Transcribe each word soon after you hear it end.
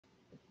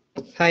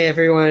Hi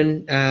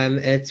everyone.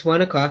 It's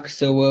 1 o'clock,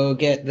 so we'll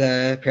get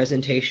the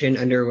presentation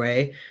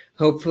underway.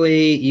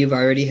 Hopefully you've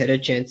already had a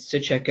chance to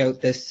check out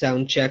this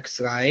sound check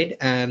slide.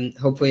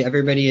 Hopefully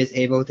everybody is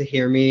able to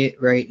hear me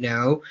right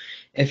now.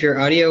 If your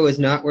audio is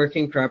not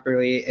working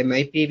properly, it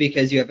might be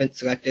because you haven't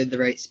selected the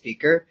right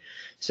speaker.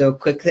 So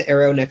click the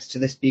arrow next to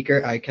the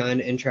speaker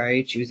icon and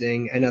try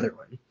choosing another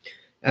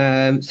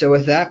one. So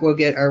with that, we'll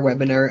get our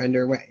webinar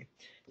underway.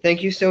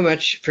 Thank you so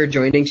much for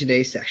joining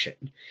today's session.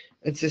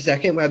 It's the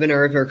second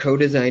webinar of our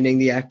Co-Designing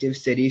the Active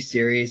City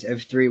series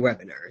of 3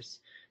 webinars.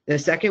 The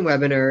second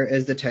webinar,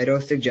 as the title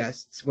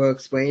suggests, will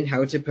explain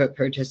how to put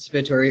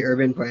participatory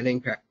urban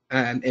planning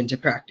into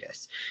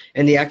practice.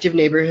 And the Active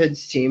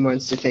Neighborhoods team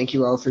wants to thank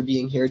you all for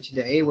being here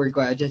today. We're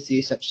glad to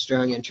see such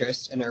strong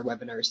interest in our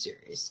webinar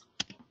series.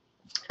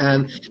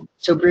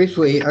 So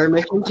briefly, our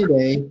mission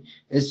today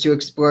is to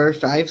explore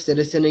 5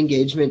 citizen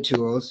engagement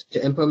tools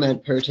to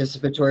implement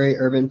participatory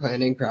urban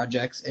planning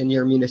projects in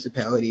your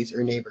municipalities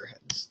or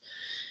neighborhoods.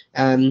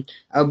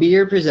 I'll be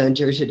your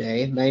presenter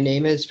today. My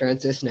name is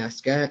Francis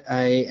Nasca.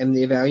 I am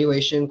the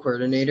evaluation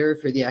coordinator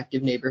for the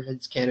Active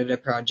Neighbourhoods Canada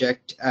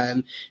project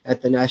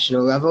at the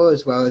national level,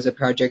 as well as a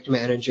project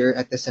manager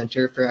at the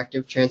Centre for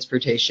Active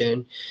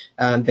Transportation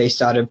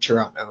based out of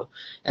Toronto.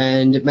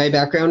 And my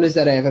background is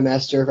that I have a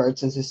Master of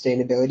Arts in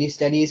Sustainability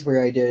Studies,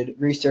 where I did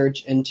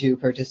research into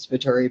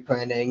participatory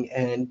planning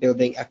and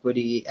building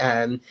equity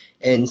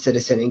in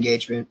citizen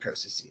engagement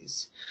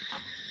processes.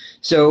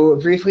 So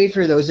briefly,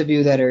 for those of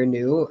you that are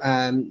new,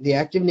 the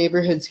Active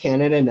Neighbourhoods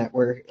Canada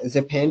Network is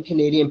a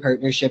pan-Canadian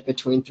partnership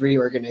between 3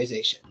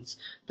 organizations: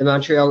 the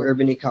Montreal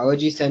Urban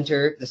Ecology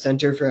Centre, the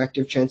Centre for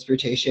Active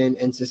Transportation,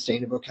 and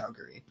Sustainable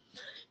Calgary.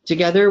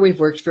 Together, we've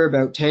worked for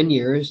about 10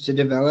 years to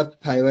develop,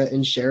 pilot,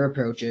 and share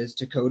approaches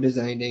to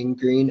co-designing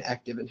green,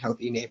 active, and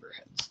healthy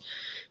neighborhoods.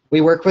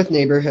 We work with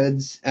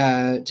neighborhoods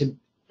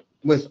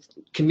with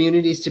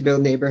communities to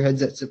build neighborhoods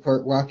that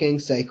support walking,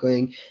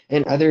 cycling,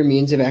 and other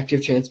means of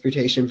active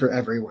transportation for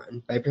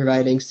everyone by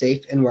providing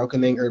safe and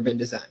welcoming urban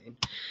design.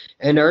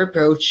 And our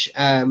approach,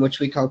 which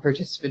we call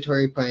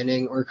participatory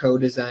planning or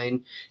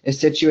co-design, is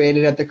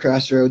situated at the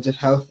crossroads of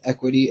health,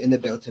 equity, and the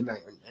built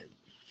environment.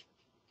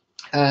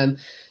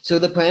 So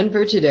the plan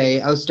for today,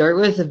 I'll start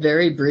with a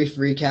very brief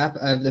recap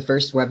of the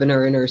first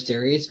webinar in our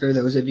series for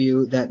those of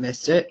you that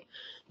missed it.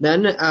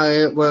 Then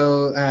I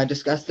will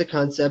discuss the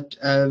concept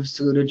of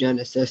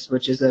salutogenesis,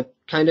 which is a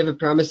kind of a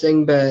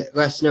promising but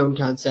less known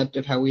concept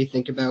of how we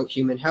think about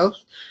human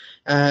health.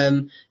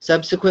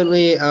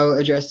 Subsequently, I'll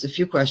address a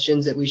few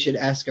questions that we should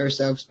ask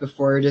ourselves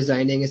before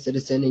designing a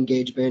citizen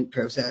engagement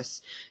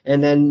process.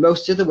 And then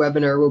most of the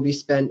webinar will be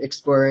spent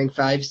exploring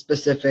 5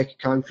 specific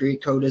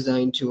concrete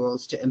co-design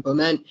tools to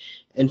implement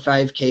and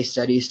 5 case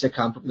studies to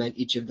complement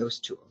each of those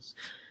tools.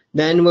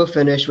 Then we'll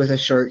finish with a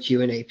short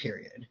Q&A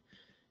period.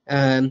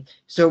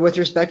 So with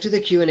respect to the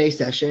Q&A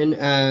session,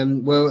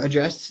 we'll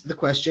address the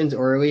questions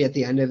orally at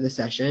the end of the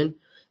session.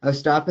 I'll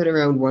stop at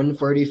around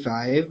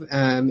 1:45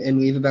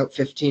 and leave about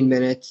 15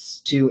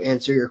 minutes to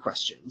answer your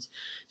questions.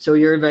 So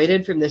you're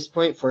invited from this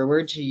point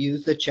forward to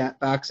use the chat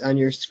box on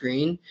your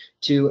screen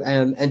to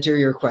enter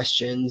your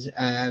questions,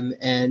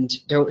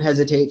 and don't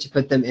hesitate to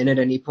put them in at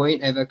any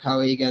point. I have a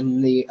colleague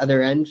on the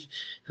other end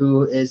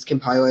who is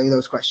compiling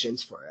those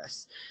questions for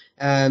us.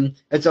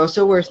 It's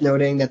also worth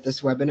noting that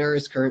this webinar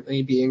is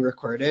currently being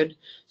recorded,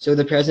 so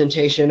the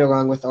presentation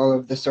along with all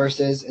of the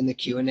sources and the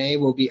Q&A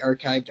will be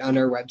archived on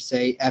our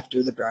website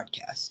after the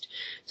broadcast.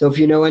 So if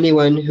you know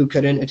anyone who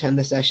couldn't attend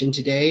the session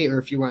today, or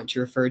if you want to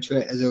refer to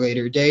it as a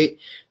later date,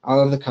 all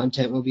of the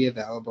content will be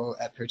available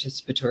at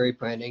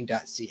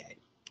participatoryplanning.ca.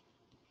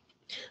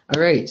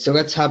 All right, so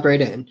let's hop right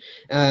in.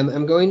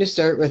 I'm going to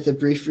start with a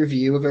brief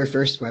review of our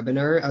first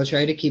webinar. I'll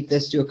try to keep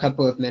this to a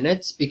couple of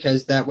minutes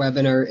because that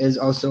webinar is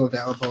also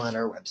available on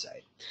our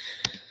website.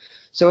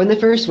 So in the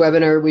first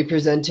webinar, we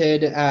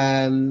presented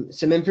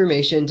some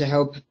information to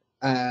help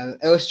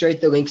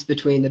illustrate the links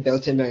between the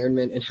built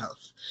environment and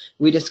health.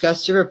 We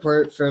discussed a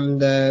report from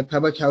the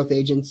Public Health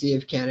Agency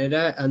of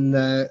Canada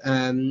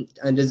on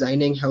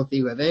designing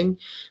healthy living,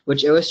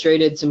 which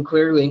illustrated some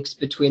clear links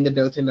between the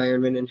built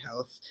environment and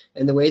health,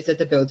 and the ways that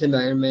the built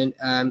environment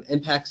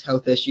impacts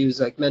health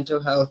issues like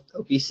mental health,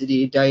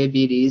 obesity,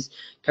 diabetes,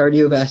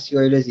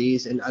 cardiovascular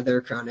disease, and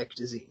other chronic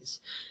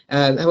disease.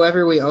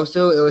 However, we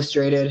also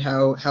illustrated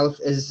how health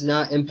is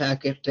not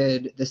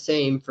impacted the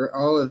same for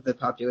all of the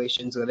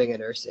populations living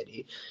in our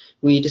city.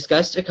 We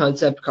discussed a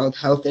concept called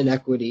health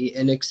inequity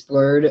and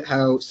explored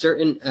how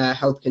certain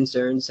health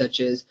concerns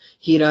such as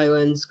heat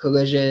islands,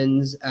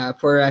 collisions,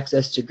 poor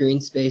access to green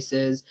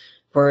spaces,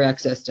 poor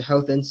access to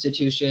health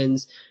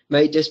institutions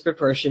might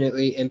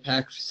disproportionately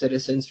impact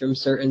citizens from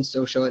certain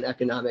social and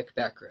economic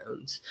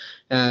backgrounds.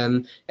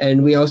 And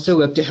we also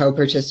looked at how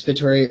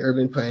participatory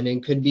urban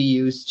planning could be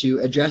used to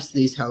address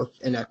these health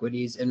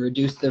inequities and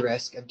reduce the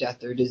risk of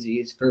death or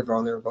disease for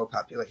vulnerable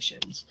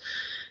populations.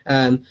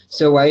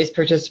 So why is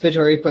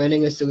participatory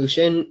planning a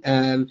solution?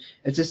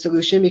 It's a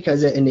solution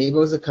because it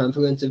enables a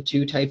confluence of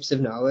 2 types of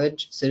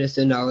knowledge,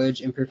 citizen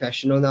knowledge and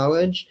professional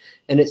knowledge,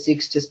 and it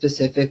seeks to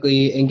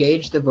specifically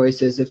engage the voice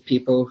voices of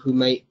people who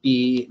might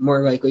be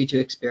more likely to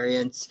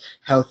experience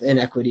health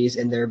inequities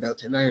in their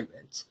built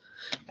environments.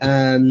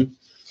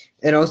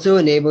 It also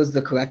enables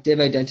the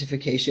collective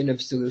identification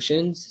of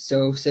solutions.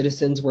 So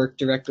citizens work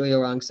directly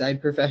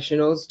alongside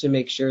professionals to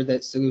make sure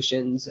that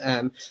solutions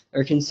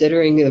are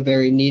considering the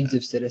very needs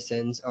of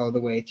citizens all the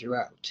way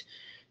throughout.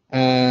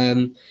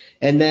 And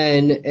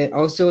then it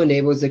also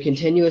enables the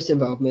continuous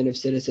involvement of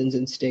citizens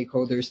and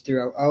stakeholders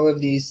throughout all of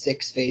these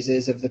 6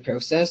 phases of the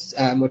process,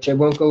 which I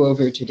won't go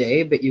over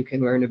today, but you can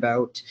learn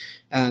about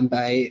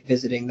by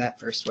visiting that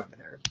first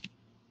webinar.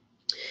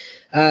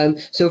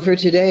 So for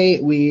today,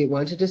 we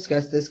want to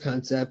discuss this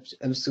concept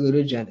of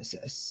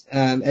salutogenesis.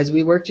 As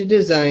we work to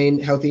design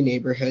healthy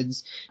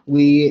neighborhoods,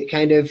 we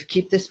kind of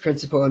keep this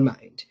principle in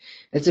mind.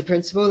 It's a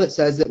principle that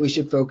says that we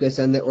should focus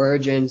on the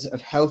origins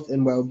of health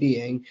and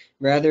well-being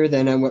rather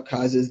than on what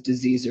causes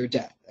disease or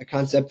death, a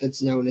concept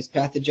that's known as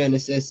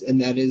pathogenesis, and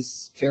that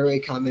is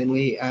fairly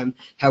commonly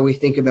how we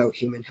think about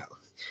human health.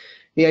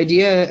 The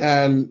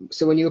idea,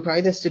 so when you apply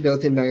this to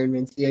built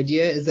environments, the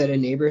idea is that a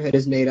neighborhood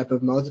is made up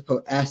of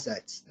multiple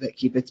assets that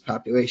keep its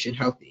population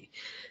healthy.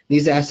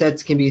 These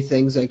assets can be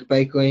things like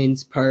bike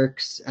lanes,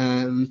 parks,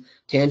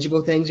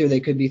 tangible things, or they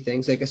could be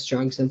things like a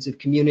strong sense of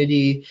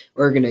community,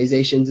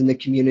 organizations in the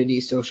community,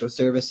 social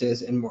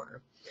services, and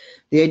more.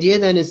 The idea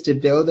then is to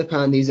build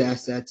upon these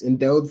assets and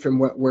build from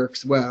what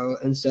works well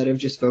instead of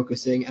just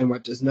focusing on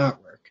what does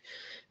not work.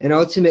 And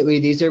ultimately,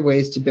 these are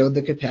ways to build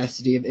the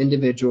capacity of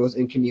individuals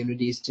and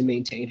communities to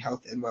maintain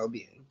health and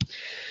well-being.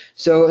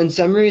 So in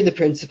summary, the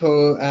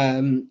principle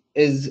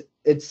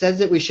it says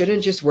that we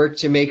shouldn't just work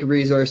to make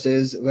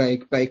resources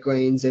like bike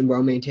lanes and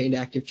well-maintained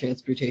active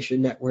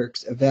transportation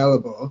networks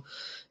available,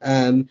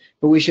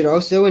 but we should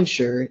also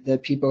ensure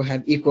that people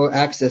have equal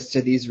access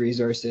to these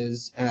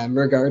resources,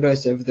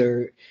 regardless of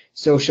their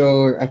social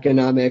or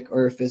economic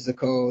or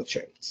physical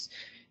traits.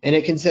 And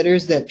it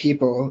considers that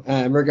people,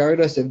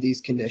 regardless of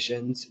these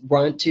conditions,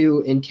 want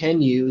to and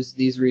can use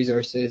these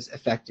resources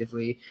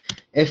effectively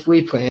if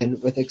we plan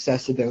with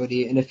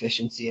accessibility and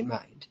efficiency in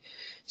mind.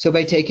 So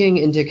by taking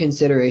into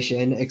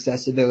consideration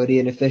accessibility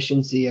and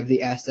efficiency of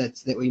the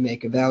assets that we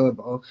make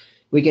available,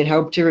 we can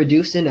help to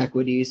reduce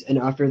inequities and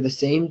offer the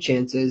same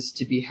chances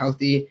to be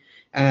healthy,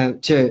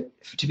 to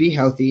be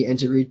healthy and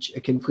to reach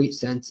a complete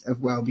sense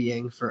of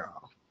well-being for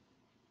all.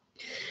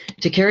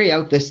 To carry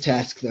out this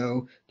task,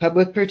 though,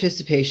 public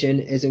participation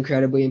is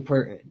incredibly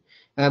important.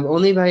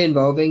 Only by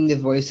involving the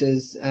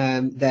voices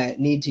that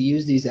need to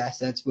use these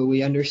assets will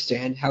we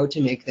understand how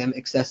to make them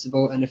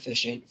accessible and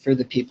efficient for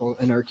the people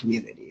in our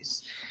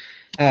communities.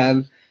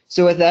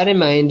 So with that in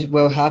mind,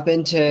 we'll hop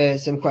into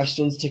some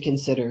questions to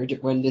consider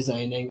when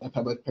designing a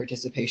public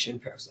participation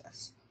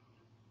process.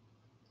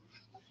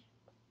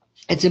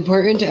 It's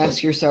important to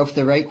ask yourself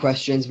the right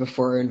questions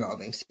before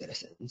involving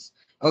citizens.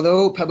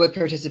 Although public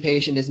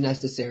participation is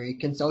necessary,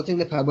 consulting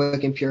the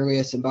public in purely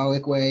a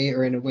symbolic way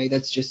or in a way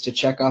that's just to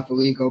check off a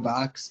legal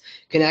box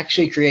can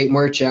actually create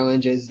more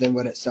challenges than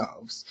what it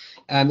solves.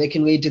 It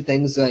can lead to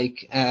things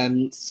like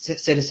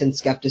citizen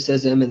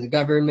skepticism in the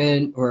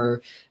government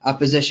or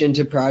opposition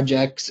to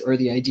projects or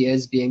the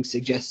ideas being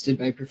suggested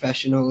by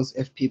professionals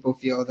if people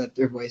feel that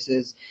their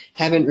voices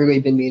haven't really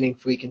been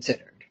meaningfully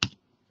considered.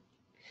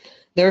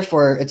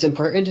 Therefore, it's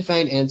important to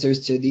find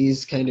answers to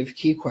these kind of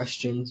key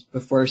questions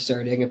before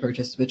starting a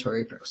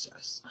participatory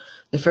process.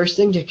 The first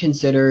thing to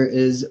consider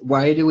is,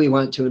 why do we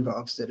want to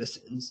involve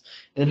citizens?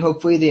 And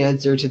hopefully the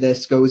answer to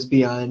this goes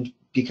beyond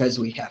because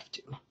we have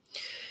to.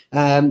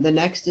 The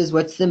next is,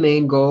 what's the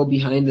main goal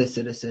behind the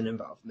citizen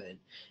involvement?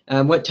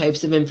 What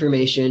types of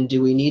information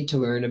do we need to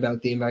learn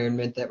about the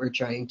environment that we're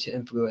trying to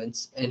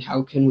influence, and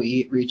how can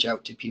we reach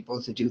out to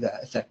people to do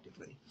that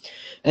effectively?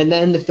 And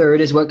then the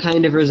third is, what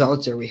kind of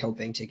results are we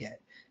hoping to get?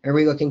 Are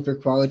we looking for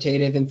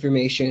qualitative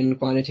information,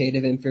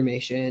 quantitative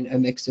information, a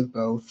mix of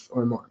both,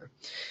 or more?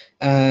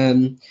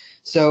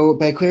 So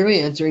by clearly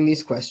answering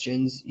these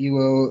questions, you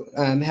will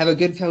have a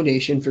good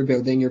foundation for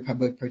building your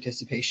public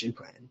participation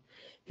plan.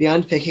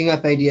 Beyond picking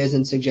up ideas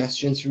and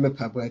suggestions from the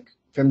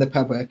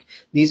public,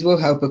 these will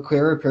help a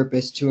clearer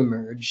purpose to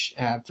emerge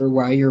for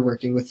why you're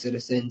working with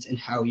citizens and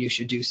how you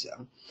should do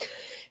so.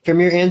 From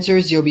your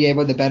answers, you'll be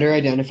able to better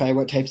identify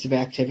what types of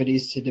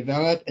activities to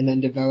develop and then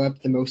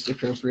develop the most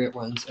appropriate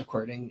ones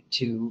according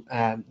to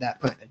that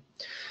plan.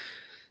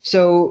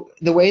 So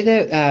the way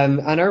that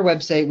on our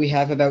website, we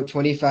have about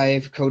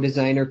 25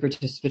 co-design or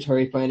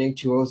participatory planning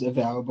tools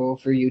available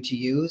for you to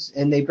use,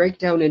 and they break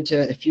down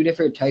into a few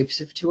different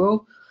types of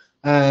tool.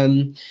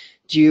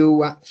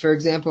 For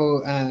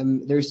example,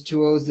 there's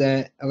tools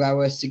that allow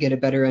us to get a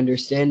better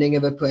understanding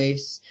of a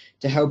place,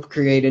 to help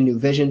create a new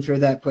vision for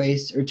that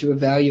place, or to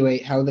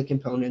evaluate how the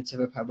components of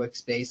a public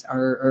space are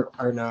or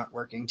are not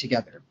working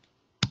together.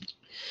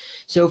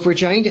 So if we're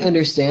trying to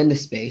understand the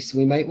space,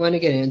 we might want to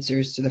get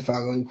answers to the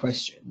following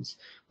questions.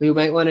 We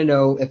might want to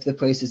know if the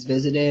place is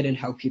visited and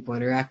how people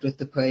interact with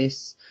the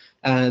place,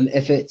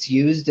 if it's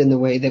used in the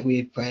way that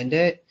we've planned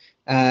it,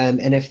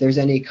 and if there's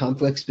any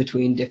conflicts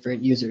between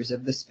different users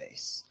of the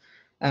space.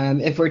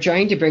 If we're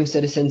trying to bring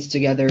citizens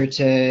together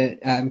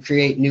to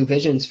create new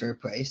visions for a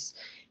place,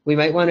 We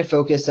might want to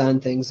focus on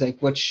things like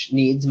which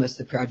needs must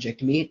the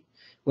project meet,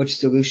 which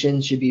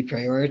solutions should be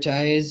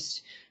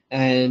prioritized,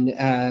 and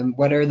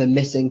what are the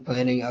missing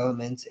planning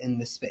elements in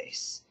the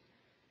space.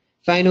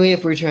 Finally,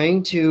 if we're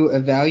trying to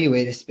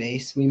evaluate a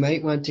space, we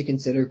might want to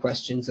consider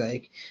questions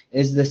like,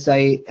 is the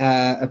site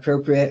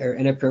appropriate or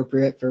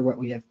inappropriate for what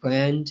we have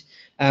planned?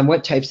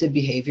 What types of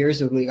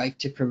behaviors would we like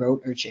to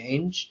promote or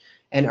change?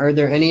 And are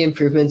there any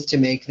improvements to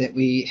make that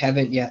we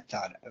haven't yet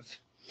thought of?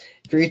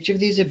 For each of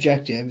these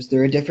objectives,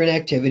 there are different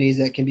activities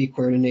that can be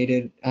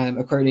coordinated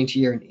according to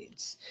your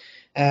needs.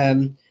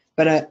 Um,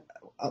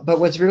 but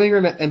what's really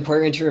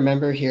important to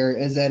remember here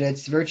is that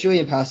it's virtually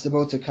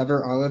impossible to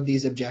cover all of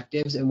these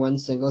objectives in one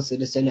single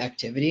citizen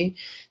activity.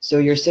 So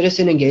your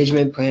citizen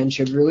engagement plan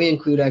should really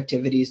include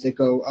activities that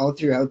go all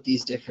throughout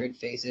these different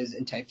phases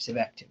and types of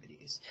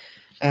activities.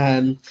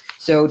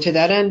 So to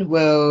that end,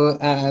 we'll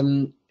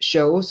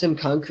show some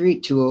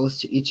concrete tools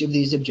to each of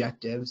these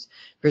objectives,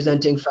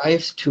 presenting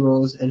 5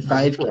 tools and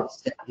 5 case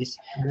studies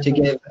to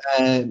give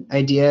an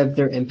idea of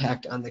their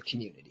impact on the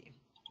community.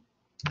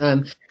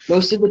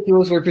 Most of the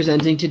tools we're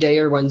presenting today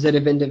are ones that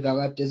have been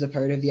developed as a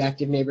part of the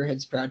Active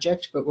Neighborhoods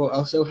project, but we'll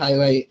also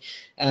highlight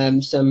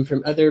some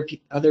from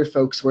other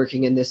folks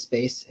working in this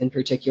space, in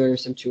particular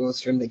some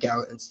tools from the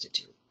Gallup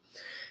Institute.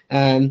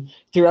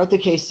 Throughout the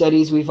case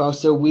studies, we've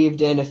also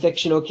weaved in a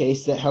fictional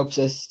case that helps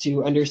us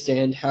to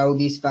understand how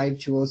these 5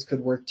 tools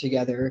could work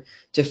together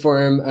to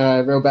form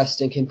a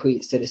robust and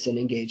complete citizen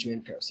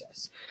engagement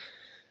process.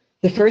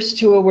 The first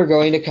tool we're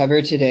going to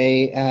cover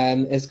today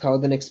is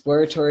called an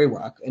exploratory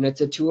walk, and it's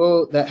a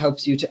tool that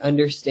helps you to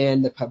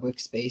understand the public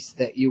space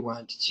that you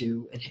want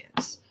to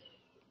enhance.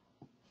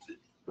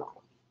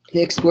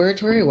 The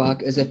exploratory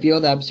walk is a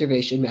field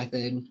observation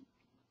method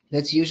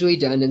that's usually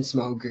done in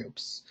small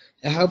groups.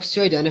 It helps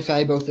to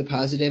identify both the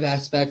positive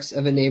aspects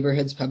of a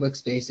neighborhood's public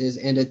spaces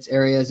and its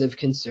areas of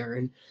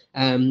concern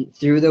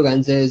through the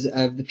lenses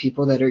of the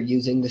people that are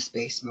using the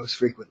space most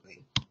frequently.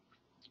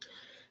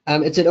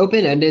 It's an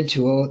open-ended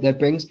tool that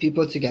brings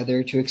people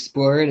together to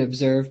explore and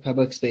observe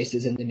public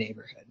spaces in the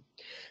neighborhood.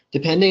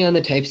 Depending on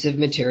the types of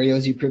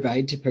materials you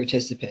provide to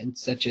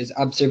participants, such as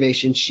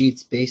observation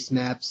sheets, base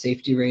maps,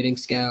 safety rating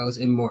scales,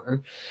 and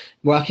more,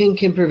 walking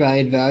can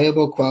provide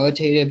valuable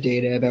qualitative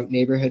data about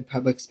neighborhood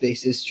public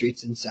spaces,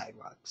 streets, and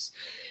sidewalks.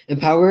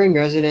 Empowering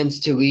residents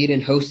to lead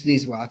and host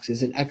these walks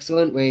is an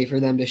excellent way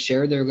for them to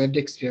share their lived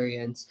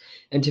experience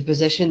and to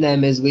position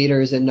them as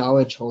leaders and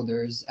knowledge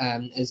holders,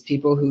 as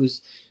people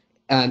whose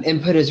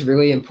input is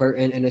really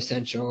important and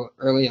essential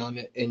early on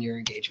in your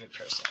engagement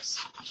process.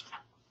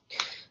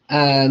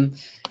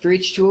 For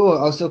each tool, we'll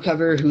also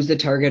cover who's the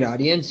target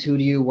audience, who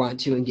do you want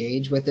to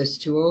engage with this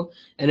tool.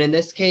 And in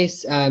this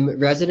case,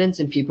 residents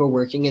and people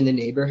working in the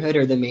neighborhood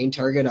are the main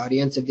target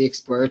audience of the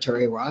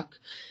exploratory walk.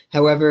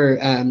 However,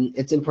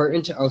 it's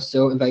important to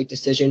also invite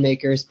decision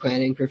makers,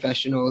 planning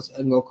professionals,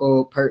 and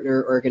local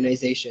partner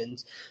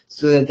organizations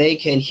so that they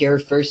can hear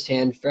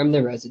firsthand from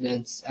the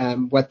residents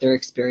what their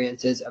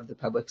experiences of the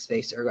public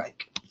space are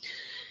like.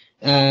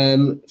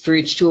 For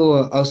each tool,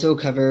 we'll also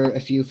cover a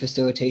few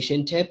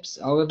facilitation tips.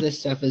 All of this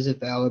stuff is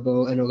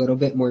available in a little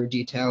bit more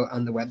detail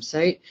on the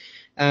website.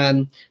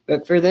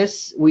 But for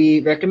this,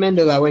 we recommend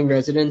allowing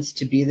residents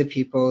to be the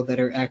people that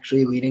are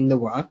actually leading the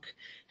walk,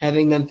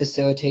 having them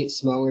facilitate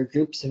smaller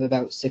groups of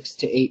about 6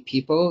 to 8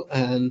 people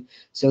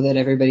so that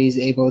everybody's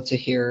able to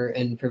hear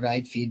and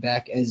provide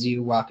feedback as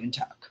you walk and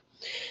talk.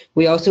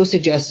 We also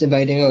suggest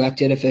inviting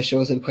elected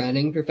officials and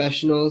planning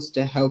professionals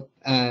to help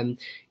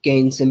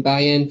gain some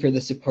buy-in for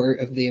the support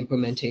of the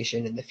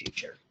implementation in the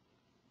future.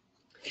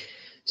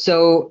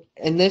 So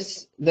in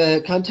this,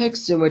 the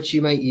contexts in which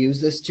you might use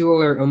this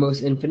tool are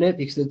almost infinite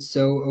because it's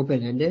so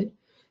open-ended.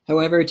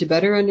 However, to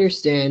better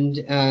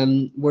understand,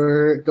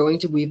 we're going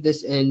to weave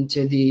this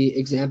into the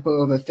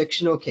example of a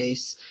fictional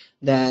case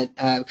that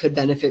could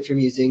benefit from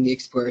using the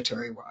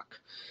exploratory walk.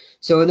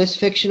 So in this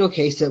fictional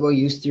case that we'll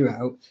use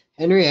throughout,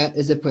 Henriette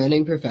is a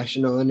planning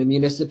professional in a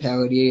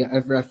municipality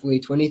of roughly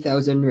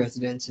 20,000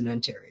 residents in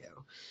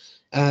Ontario.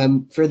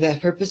 For the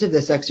purpose of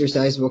this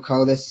exercise, we'll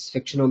call this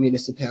fictional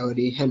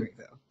municipality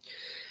Henryville.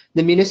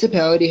 The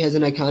municipality has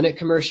an iconic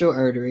commercial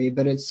artery,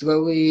 but it's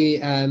slowly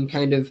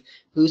kind of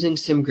losing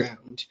some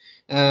ground.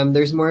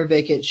 There's more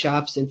vacant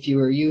shops and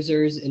fewer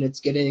users, and it's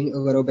getting a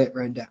little bit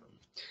run down.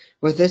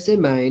 With this in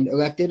mind,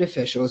 elected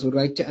officials would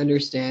like to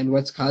understand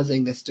what's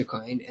causing this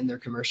decline in their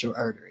commercial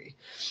artery.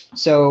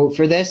 So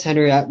for this,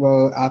 Henriette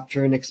will opt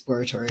for an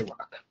exploratory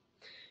walk.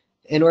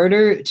 In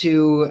order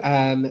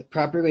to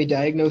properly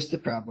diagnose the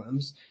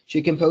problems,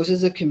 she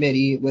composes a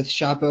committee with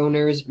shop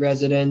owners,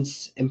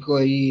 residents,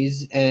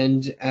 employees,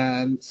 and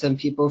some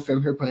people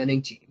from her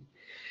planning team.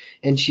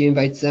 And she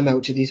invites them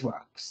out to these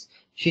walks.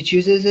 She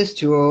chooses this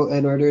tool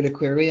in order to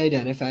clearly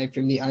identify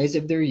from the eyes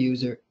of the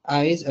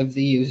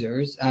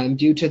users,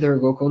 due to their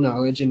local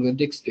knowledge and lived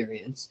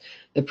experience,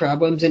 the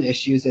problems and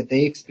issues that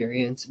they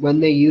experience when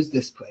they use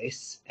this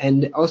place,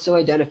 and also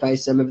identify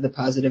some of the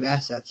positive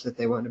assets that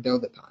they want to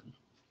build upon.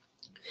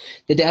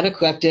 The data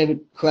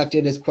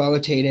collected is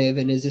qualitative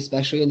and is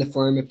especially in the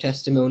form of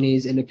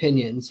testimonies and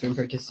opinions from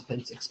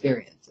participants'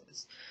 experiences.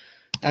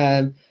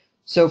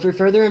 So for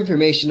further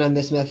information on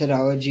this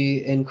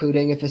methodology,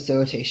 including a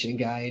facilitation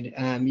guide,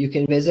 you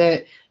can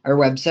visit our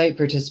website,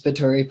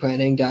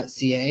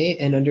 participatoryplanning.ca,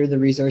 and under the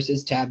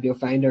Resources tab, you'll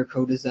find our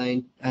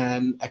co-design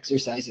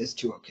exercises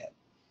toolkit.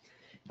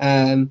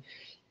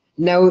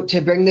 Now,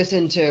 to bring this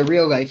into a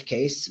real-life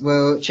case,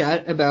 we'll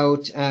chat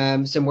about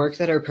some work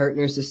that our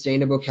partner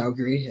Sustainable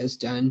Calgary has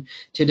done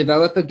to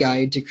develop a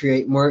guide to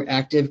create more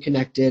active,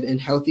 connected, and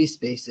healthy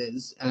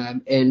spaces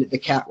in the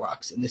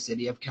catwalks in the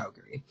city of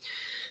Calgary.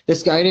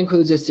 This guide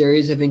includes a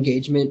series of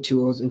engagement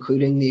tools,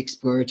 including the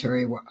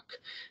exploratory walk.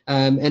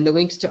 And the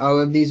links to all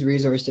of these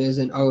resources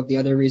and all of the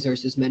other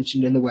resources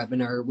mentioned in the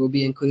webinar will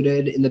be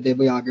included in the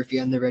bibliography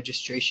on the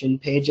registration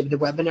page of the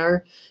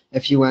webinar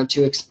if you want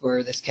to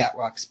explore this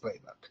catwalks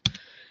playbook.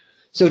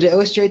 So to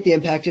illustrate the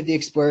impact of the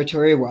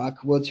exploratory walk,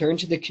 we'll turn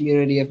to the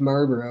community of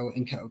Marlborough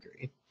in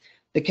Calgary.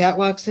 The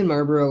catwalks in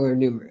Marlborough are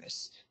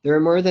numerous. There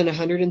are more than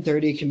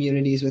 130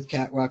 communities with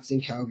catwalks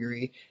in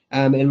Calgary,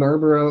 and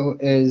Marlborough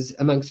is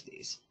amongst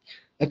these.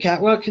 A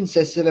catwalk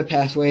consists of a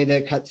pathway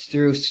that cuts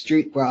through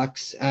street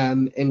blocks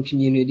in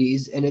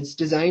communities, and it's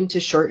designed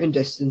to shorten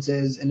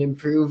distances and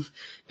improve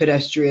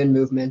pedestrian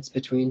movements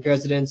between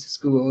residents,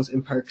 schools,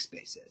 and park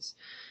spaces.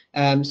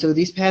 So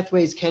these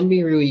pathways can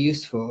be really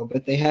useful,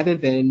 but they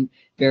haven't been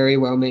very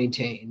well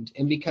maintained.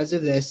 And because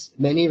of this,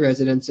 many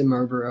residents in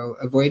Marlborough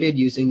avoided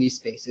using these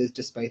spaces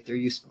despite their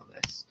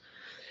usefulness.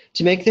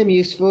 To make them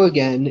useful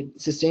again,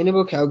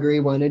 Sustainable Calgary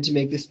wanted to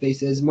make the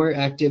spaces more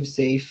active,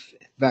 safe,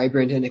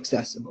 vibrant, and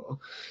accessible.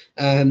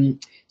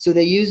 So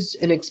they used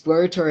an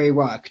exploratory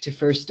walk to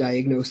first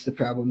diagnose the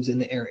problems in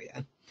the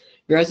area.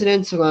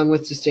 Residents, along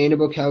with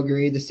Sustainable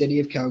Calgary, the City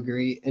of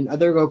Calgary, and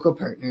other local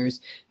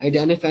partners,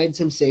 identified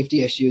some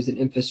safety issues and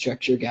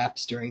infrastructure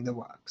gaps during the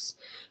walks.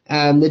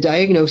 The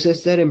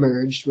diagnosis that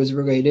emerged was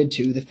related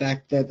to the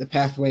fact that the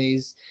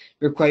pathways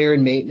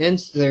required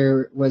maintenance.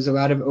 There was a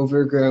lot of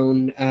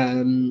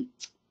overgrown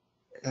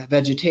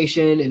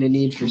vegetation and a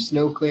need for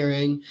snow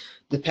clearing.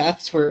 The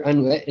paths were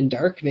unlit and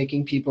dark,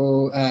 making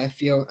people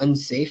feel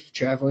unsafe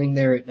traveling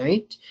there at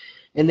night.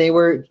 And they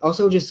were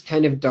also just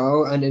kind of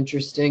dull,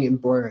 uninteresting,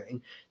 and boring.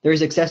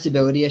 There's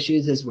accessibility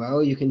issues as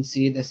well. You can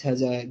see this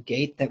has a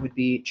gate that would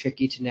be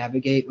tricky to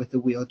navigate with a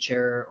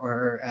wheelchair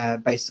or a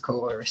bicycle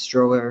or a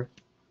stroller.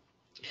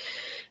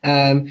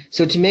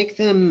 So to make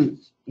them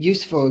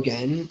useful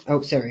again,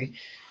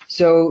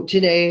 So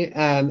today,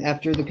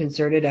 after the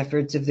concerted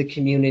efforts of the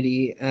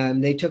community,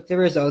 they took the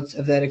results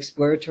of that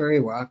exploratory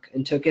walk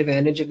and took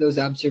advantage of those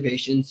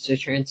observations to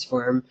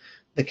transform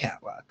the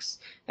catwalks.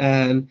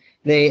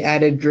 They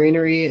added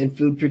greenery and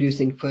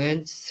food-producing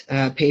plants,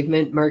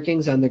 pavement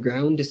markings on the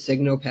ground to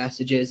signal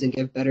passages and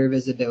give better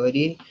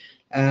visibility.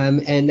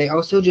 And they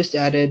also just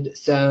added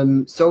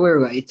some solar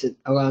lights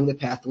along the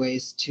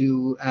pathways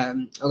to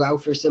allow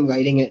for some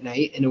lighting at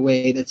night in a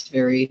way that's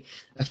very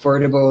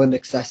affordable and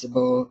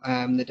accessible,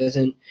 that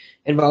doesn't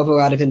involve a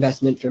lot of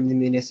investment from the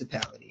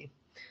municipality.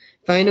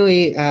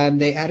 Finally,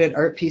 they added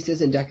art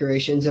pieces and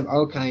decorations of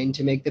all kinds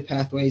to make the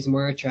pathways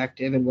more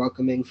attractive and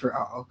welcoming for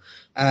all,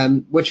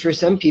 which for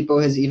some people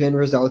has even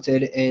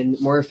resulted in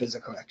more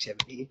physical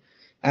activity.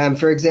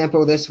 For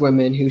example, this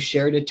woman who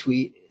shared a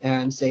tweet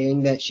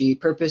saying that she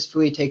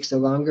purposefully takes a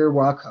longer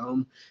walk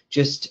home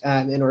just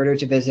in order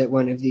to visit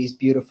one of these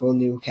beautiful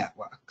new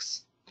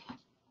catwalks.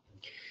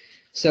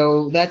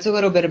 So that's a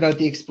little bit about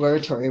the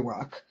exploratory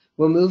walk.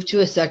 We'll move to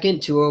a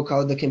second tool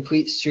called the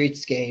Complete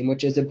Streets game,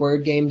 which is a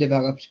board game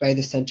developed by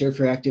the Center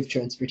for Active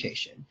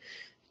Transportation.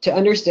 To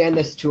understand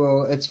this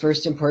tool, it's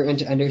first important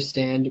to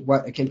understand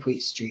what a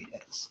complete street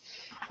is.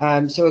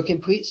 So a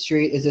complete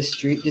street is a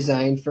street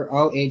designed for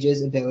all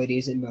ages,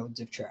 abilities, and modes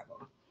of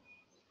travel.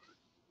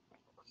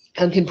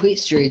 On complete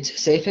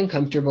streets, safe and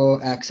comfortable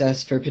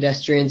access for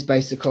pedestrians,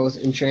 bicycles,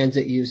 and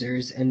transit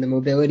users and the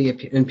mobility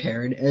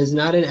impaired is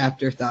not an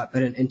afterthought,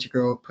 but an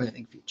integral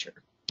planning feature.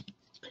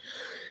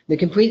 The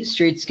Complete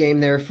Streets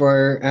game,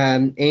 therefore,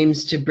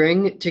 aims to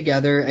bring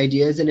together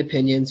ideas and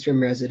opinions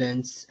from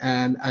residents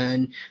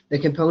on the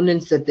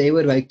components that they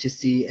would like to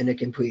see in a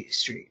complete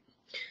street.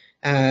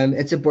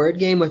 It's a board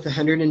game with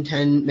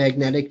 110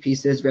 magnetic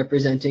pieces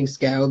representing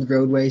scaled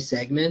roadway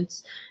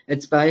segments.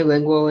 It's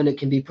bilingual and it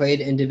can be played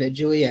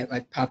individually at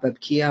like pop-up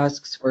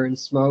kiosks or in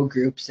small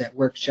groups at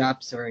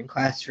workshops or in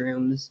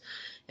classrooms.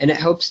 And it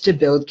helps to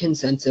build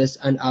consensus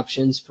on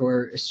options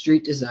for a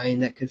street design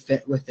that could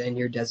fit within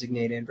your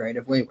designated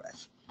right-of-way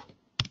width.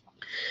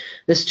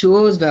 This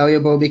tool is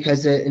valuable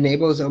because it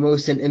enables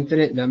almost an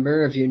infinite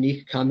number of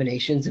unique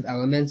combinations of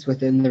elements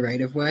within the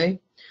right-of-way.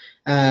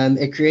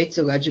 It creates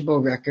a legible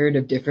record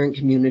of different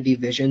community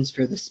visions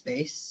for the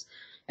space.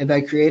 And by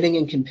creating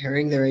and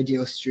comparing their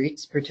ideal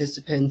streets,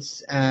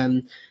 participants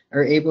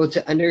are able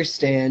to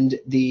understand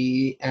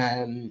the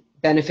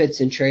benefits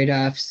and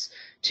trade-offs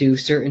to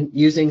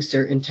using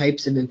certain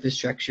types of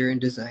infrastructure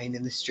and design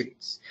in the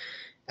streets.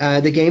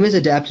 The game is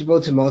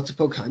adaptable to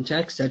multiple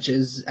contexts, such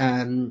as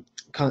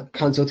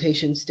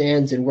consultation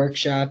stands and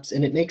workshops,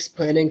 and it makes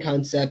planning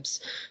concepts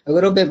a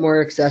little bit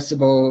more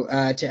accessible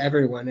to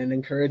everyone and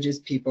encourages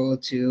people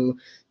to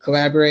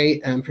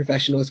collaborate.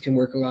 Professionals can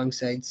work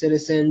alongside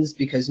citizens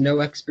because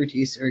no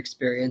expertise or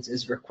experience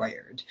is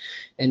required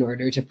in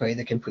order to play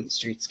the Complete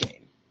Streets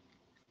game.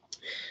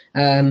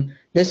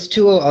 This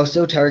tool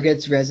also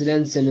targets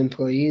residents and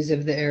employees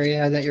of the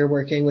area that you're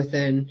working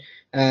within.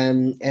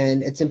 And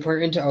it's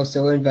important to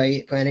also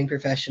invite planning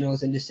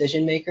professionals and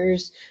decision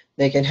makers.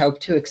 They can help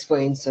to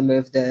explain some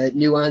of the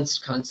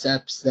nuanced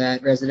concepts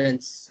that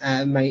residents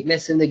might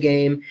miss in the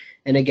game.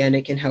 And again,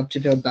 it can help to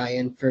build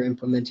buy-in for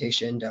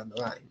implementation down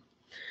the line.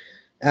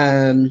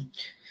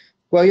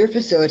 While you're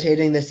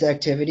facilitating this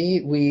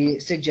activity, we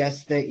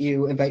suggest that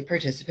you invite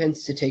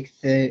participants to take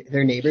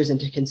their neighbors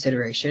into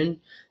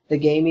consideration. The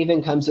game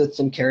even comes with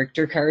some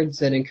character cards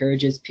that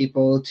encourages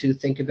people to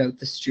think about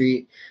the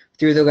street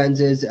through the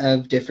lenses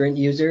of different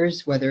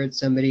users, whether it's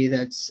somebody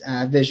that's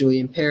visually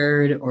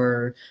impaired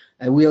or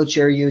a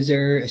wheelchair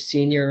user, a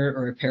senior,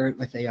 or a parent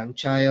with a young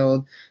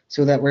child,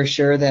 so that we're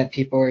sure that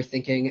people are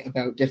thinking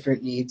about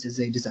different needs as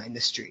they design the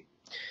street.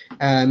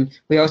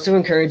 We also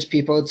encourage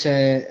people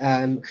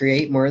to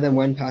create more than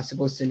one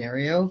possible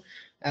scenario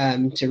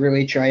to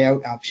really try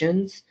out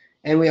options.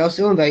 And we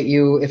also invite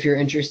you, if you're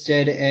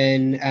interested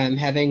in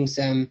having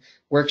some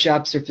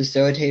workshops or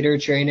facilitator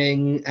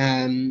training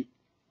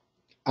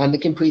on the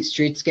Complete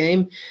Streets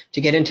game,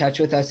 to get in touch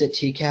with us at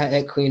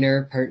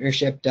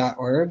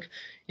tcat@cleanerpartnership.org.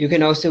 You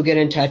can also get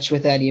in touch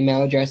with that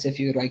email address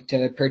if you would like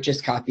to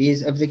purchase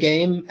copies of the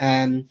game.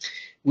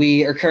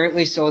 We are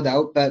currently sold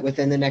out, but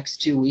within the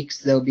next 2 weeks,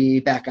 they'll be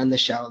back on the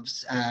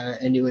shelves,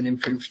 a new and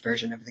improved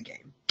version of the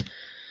game.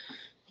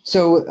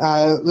 So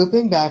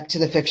looping back to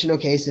the fictional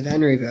case of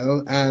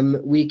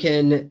Henryville, we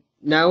can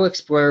now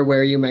explore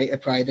where you might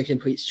apply the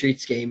Complete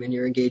Streets game in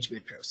your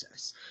engagement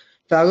process.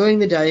 Following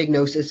the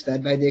diagnosis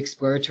fed by the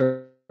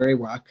exploratory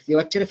walk, the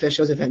elected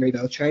officials of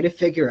Henryville try to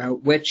figure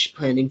out which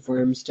planning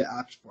forms to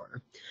opt for.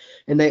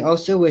 And they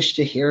also wish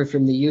to hear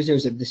from the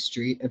users of the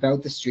street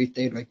about the street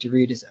they'd like to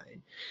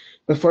redesign.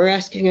 Before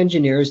asking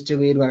engineers to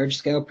lead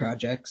large-scale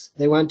projects,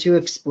 they want to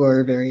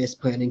explore various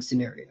planning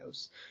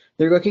scenarios.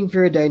 They're looking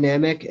for a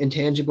dynamic and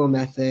tangible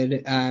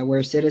method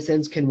where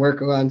citizens can work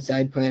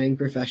alongside planning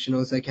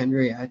professionals like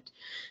Henriette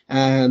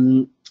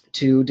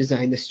to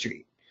design the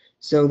street.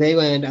 So they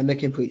land on the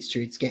Complete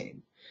Streets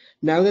game.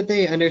 Now that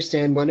they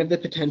understand one of the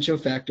potential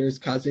factors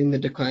causing the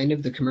decline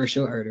of the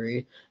commercial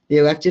artery, the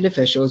elected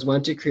officials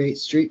want to create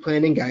street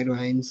planning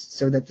guidelines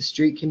so that the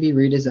street can be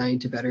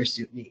redesigned to better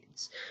suit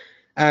needs.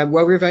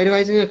 While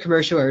revitalizing a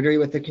commercial artery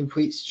with a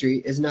complete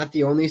street is not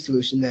the only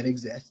solution that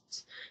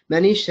exists,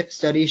 many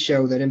studies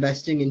show that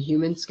investing in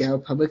human-scale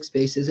public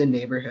spaces and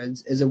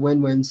neighborhoods is a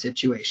win-win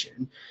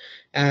situation.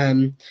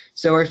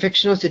 So our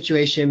fictional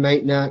situation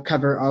might not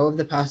cover all of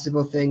the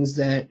possible things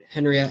that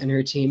Henriette and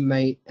her team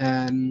might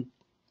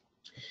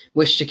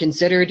wish to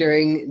consider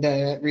during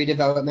the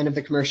redevelopment of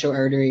the commercial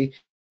artery,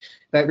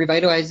 but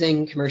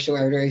revitalizing commercial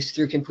arteries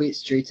through complete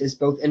streets is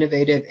both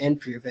innovative and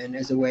proven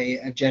as a way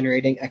of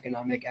generating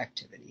economic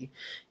activity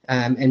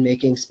and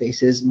making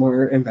spaces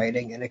more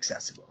inviting and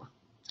accessible.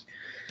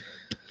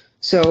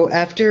 So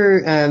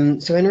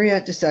so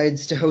Henriette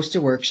decides to host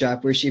a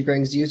workshop where she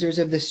brings users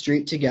of the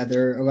street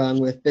together along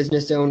with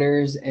business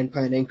owners and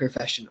planning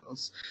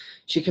professionals.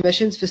 She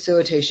commissions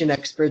facilitation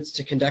experts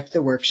to conduct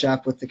the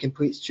workshop with the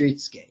Complete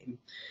Streets game.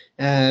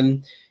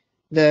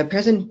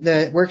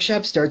 The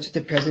workshop starts with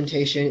a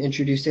presentation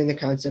introducing the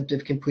concept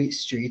of complete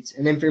streets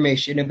and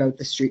information about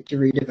the street to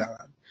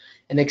redevelop,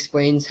 and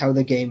explains how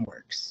the game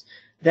works.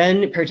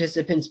 Then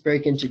participants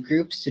break into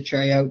groups to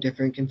try out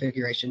different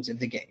configurations of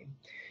the game.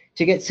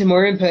 To get some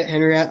more input,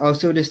 Henriette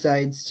also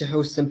decides to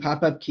host some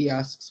pop-up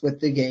kiosks with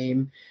the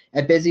game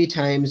at busy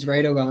times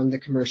right along the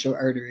commercial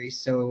artery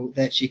so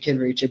that she can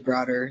reach a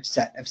broader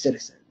set of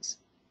citizens.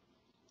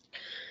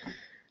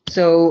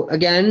 So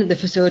again, the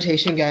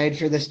facilitation guide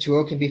for this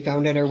tool can be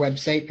found at our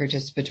website,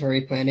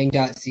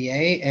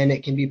 participatoryplanning.ca, and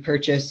it can be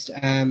purchased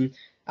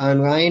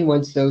online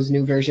once those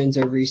new versions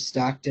are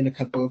restocked in a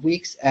couple of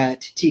weeks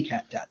at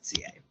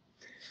tcat.ca.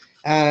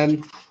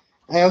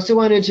 I also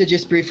wanted to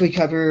just briefly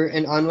cover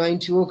an online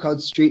tool called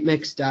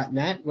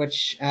streetmix.net,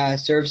 which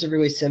serves a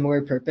really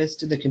similar purpose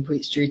to the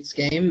Complete Streets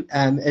game.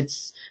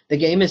 The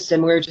game is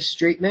similar to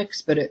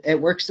StreetMix, but it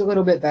works a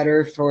little bit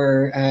better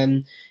for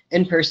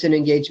in-person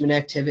engagement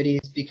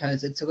activities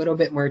because it's a little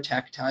bit more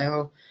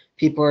tactile.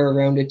 People are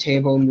around a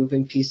table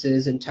moving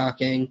pieces and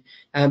talking,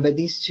 but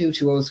these two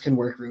tools can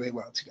work really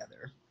well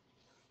together.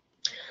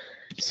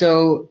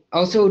 So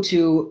also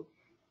to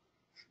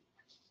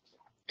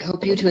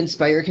help you to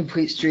inspire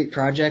Complete Street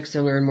projects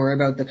and learn more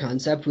about the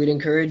concept, we'd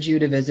encourage you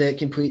to visit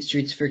Complete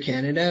Streets for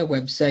Canada, a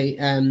website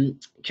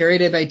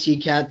curated by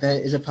TCAT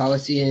that is a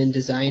policy and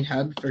design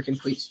hub for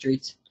Complete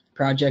Streets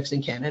projects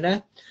in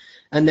Canada.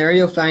 And there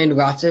you'll find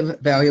lots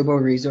of valuable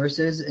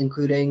resources,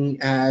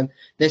 including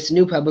this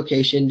new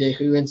publication, De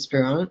Rue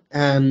Inspirante,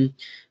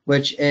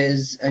 which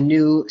is a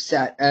new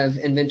set of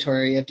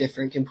inventory of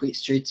different complete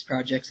streets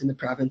projects in the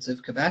province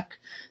of Quebec.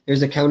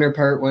 There's a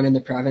counterpart one in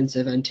the province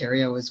of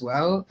Ontario as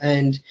well.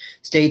 And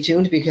stay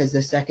tuned because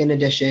the second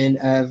edition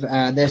of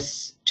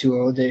this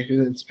tool, the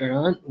Rue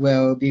Inspirant,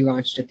 will be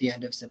launched at the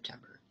end of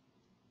September.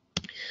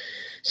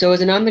 So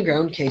as an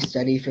on-the-ground case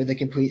study for the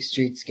Complete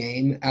Streets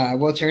game,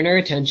 we'll turn our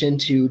attention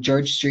to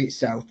George Street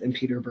South in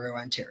Peterborough,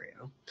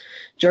 Ontario.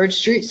 George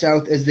Street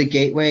South is the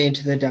gateway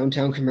into the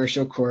downtown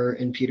commercial core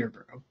in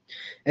Peterborough.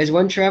 As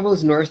one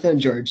travels north on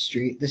George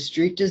Street, the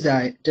street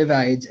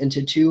divides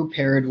into two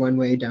paired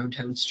one-way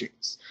downtown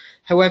streets.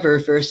 However,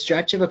 for a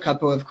stretch of a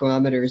couple of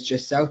kilometers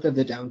just south of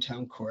the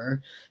downtown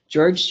core,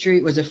 George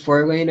Street was a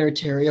four-lane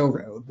arterial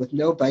road with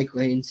no bike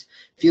lanes,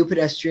 few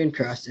pedestrian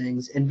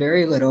crossings, and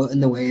very little in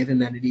the way of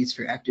amenities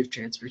for active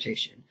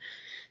transportation.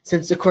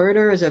 Since the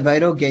corridor is a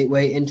vital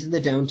gateway into the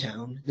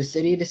downtown, the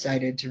city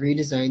decided to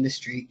redesign the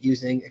street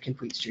using a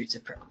Complete Streets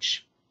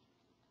approach.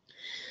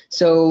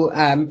 So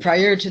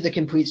prior to the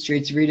Complete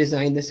Streets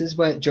redesign, this is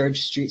what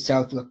George Street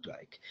South looked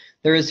like.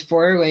 There is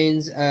 4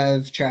 lanes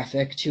of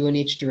traffic, 2 in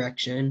each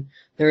direction.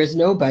 There is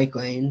no bike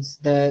lanes.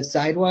 The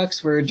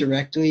sidewalks were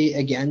directly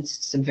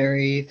against some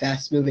very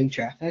fast-moving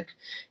traffic,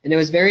 and it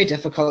was very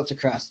difficult to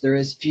cross. There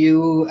was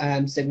few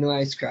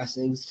signalized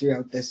crossings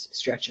throughout this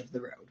stretch of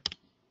the road.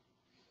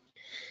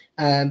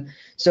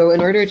 So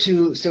in order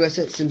to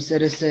solicit some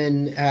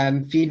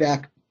citizen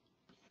feedback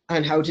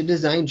on how to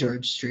design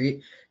George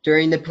Street,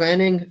 during the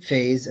planning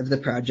phase of the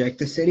project,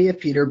 the City of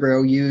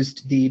Peterborough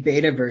used the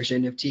beta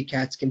version of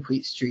TCAT's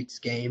Complete Streets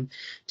game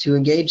to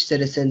engage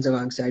citizens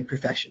alongside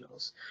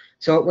professionals.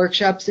 So at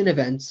workshops and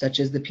events such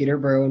as the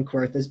Peterborough and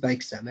Kawarthas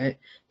Bike Summit,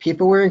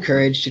 people were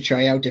encouraged to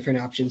try out different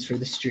options for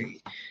the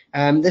street.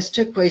 This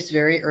took place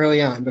very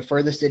early on,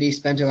 before the city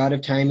spent a lot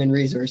of time and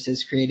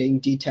resources creating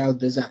detailed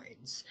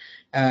designs.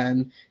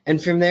 And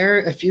from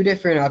there, a few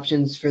different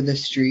options for the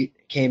street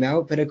came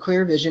out, but a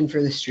clear vision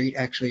for the street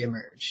actually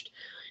emerged.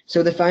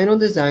 So the final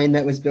design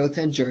that was built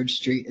on George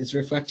Street is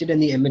reflected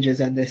in the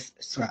images on this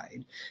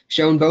slide,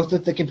 shown both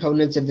with the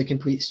components of the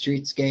Complete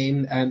Streets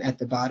game at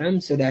the bottom,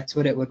 so that's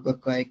what it would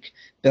look like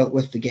built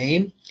with the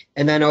game,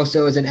 and then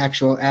also as an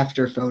actual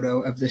after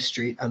photo of the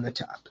street on the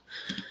top.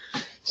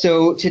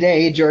 So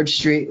today, George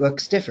Street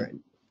looks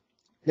different.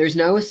 There's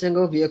now a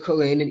single vehicle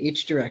lane in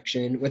each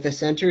direction, with a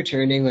center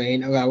turning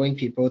lane allowing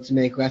people to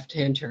make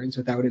left-hand turns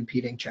without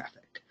impeding traffic.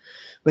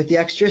 With the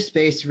extra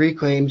space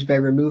reclaimed by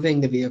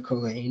removing the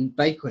vehicle lane,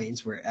 bike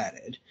lanes were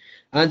added.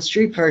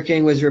 On-street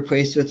parking was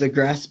replaced with a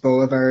grass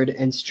boulevard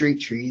and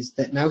street trees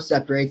that now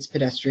separates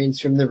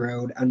pedestrians from the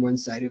road on one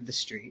side of the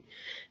street.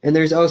 And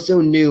there's also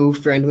new,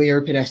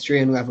 friendlier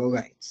pedestrian level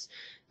lights.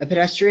 A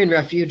pedestrian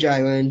refuge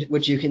island,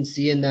 which you can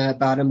see in the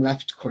bottom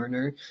left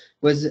corner,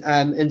 was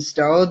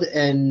installed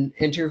in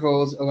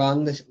intervals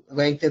along the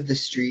length of the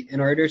street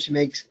in order to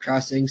make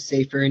crossing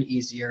safer and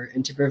easier,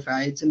 and to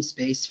provide some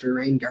space for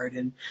rain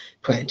garden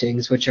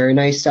plantings, which are a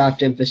nice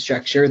soft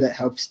infrastructure that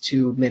helps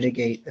to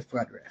mitigate the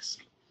flood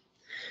risk.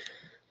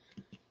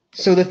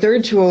 So the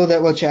third tool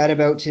that we'll chat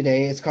about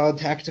today is called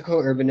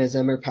tactical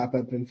urbanism, or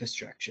pop-up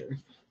infrastructure.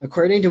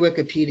 According to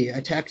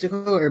Wikipedia,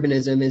 tactical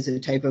urbanism is a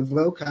type of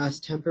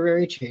low-cost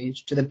temporary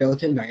change to the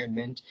built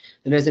environment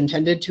that is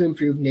intended to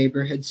improve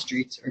neighborhood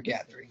streets or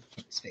gathering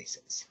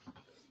spaces.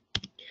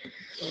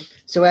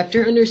 So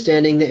after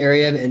understanding the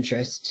area of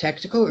interest,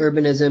 tactical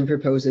urbanism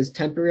proposes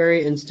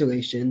temporary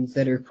installations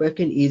that are quick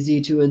and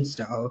easy to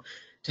install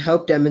to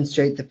help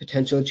demonstrate the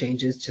potential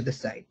changes to the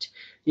site.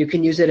 You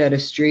can use it at a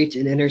street,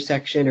 an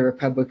intersection, or a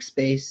public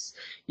space.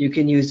 You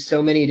can use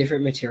so many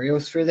different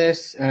materials for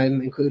this,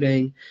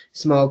 including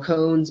small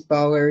cones,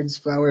 bollards,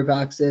 flower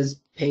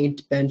boxes,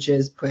 paint,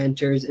 benches,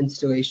 planters,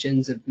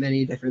 installations of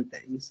many different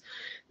things.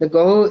 The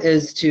goal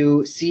is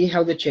to see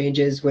how the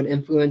changes would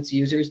influence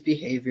users'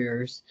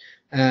 behaviors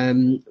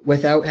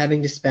without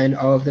having to spend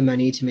all of the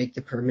money to make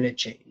the permanent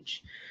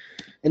change.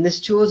 And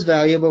this tool is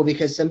valuable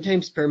because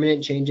sometimes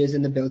permanent changes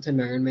in the built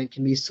environment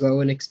can be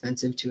slow and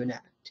expensive to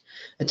enact.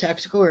 A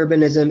tactical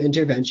urbanism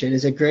intervention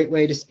is a great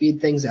way to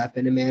speed things up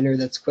in a manner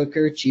that's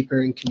quicker,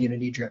 cheaper, and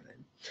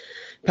community-driven.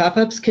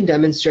 Pop-ups can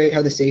demonstrate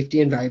how the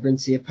safety and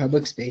vibrancy of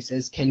public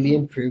spaces can be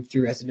improved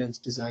through residents'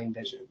 design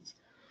visions.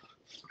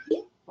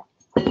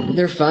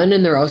 They're fun,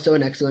 and they're also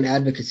an excellent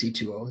advocacy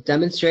tool.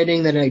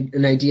 Demonstrating that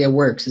an idea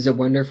works is a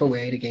wonderful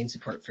way to gain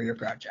support for your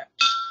project.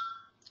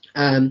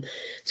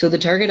 So the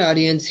target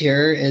audience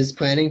here is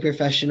planning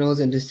professionals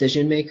and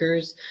decision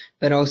makers,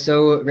 but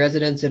also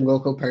residents and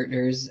local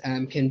partners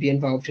can be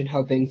involved in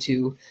helping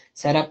to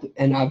set up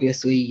and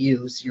obviously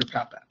use your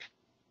pop-up.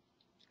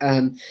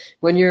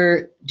 When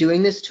you're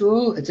doing this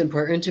tool, it's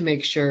important to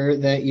make sure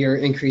that you're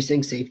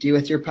increasing safety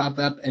with your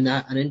pop-up and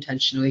not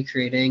unintentionally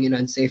creating an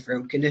unsafe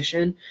road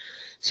condition.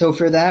 So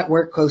for that,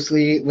 work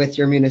closely with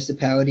your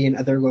municipality and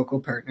other local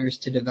partners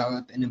to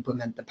develop and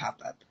implement the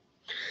pop-up.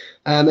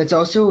 It's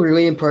also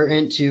really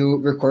important to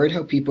record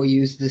how people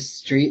use the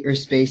street or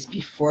space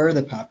before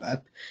the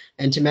pop-up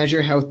and to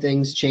measure how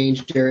things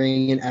change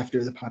during and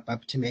after the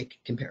pop-up to make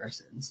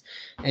comparisons.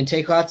 And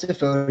take lots of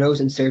photos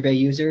and survey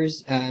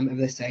users of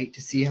the site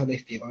to see how they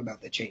feel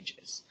about the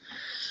changes.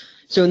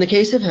 So in the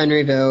case of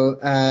Henryville,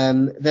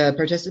 the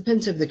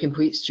participants of the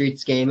Complete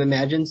Streets game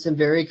imagined some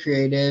very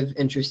creative,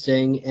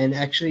 interesting, and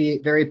actually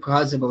very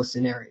plausible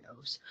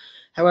scenarios.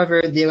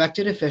 However, the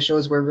elected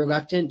officials were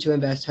reluctant to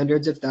invest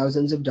hundreds of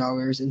thousands of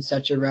dollars in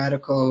such a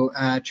radical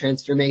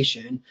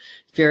transformation,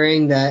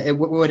 fearing that it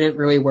wouldn't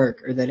really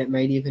work or that it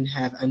might even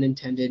have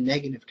unintended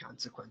negative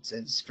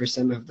consequences for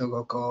some of the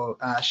local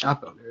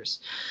shop owners.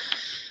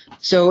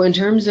 So in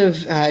terms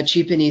of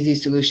cheap and easy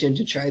solution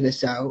to try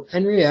this out,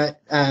 Henriette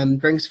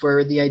brings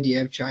forward the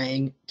idea of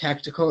trying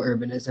tactical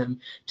urbanism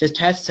to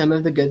test some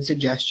of the good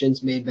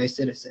suggestions made by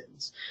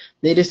citizens.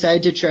 They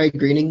decide to try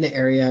greening the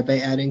area by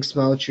adding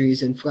small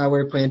trees and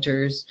flower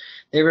planters.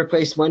 They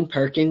replace one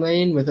parking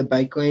lane with a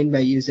bike lane by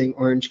using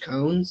orange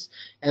cones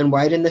and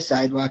widen the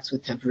sidewalks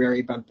with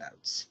temporary bump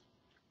outs.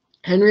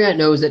 Henriette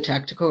knows that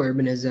tactical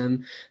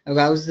urbanism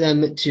allows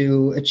them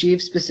to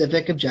achieve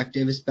specific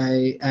objectives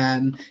by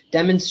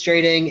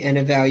demonstrating and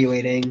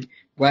evaluating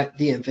what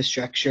the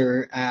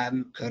infrastructure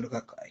could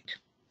look like.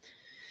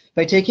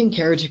 By taking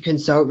care to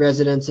consult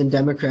residents and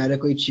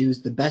democratically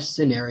choose the best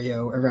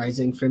scenario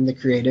arising from the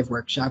creative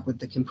workshop with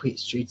the Complete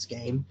Streets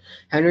game,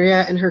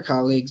 Henriette and her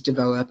colleagues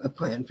develop a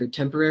plan for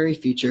temporary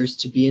features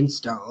to be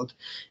installed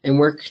and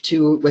work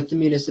with the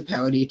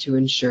municipality to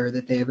ensure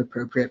that they have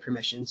appropriate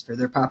permissions for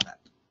their pop-up.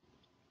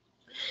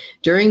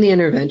 During the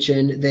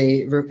intervention,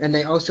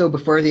 they also,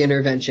 before the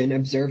intervention,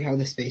 observe how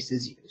the space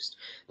is used.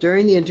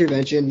 During the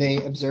intervention,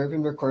 they observe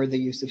and record the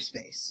use of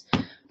space.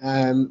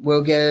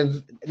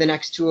 The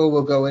next tool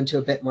will go into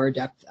a bit more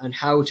depth on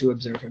how to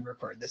observe and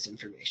record this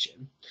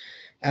information.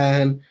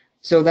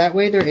 So that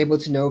way they're able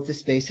to know if the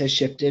space has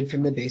shifted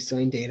from the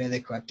baseline data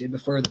they collected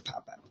before the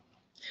pop-up.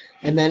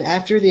 And then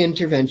after the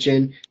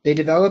intervention, they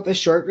develop a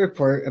short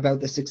report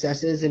about the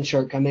successes and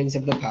shortcomings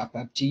of the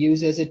pop-up to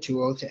use as a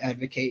tool to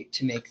advocate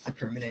to make the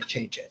permanent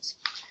changes.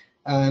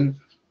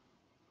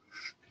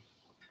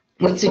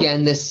 Once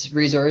again, this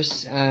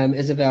resource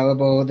is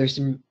available. There's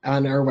some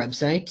on our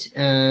website.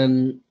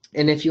 And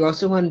if you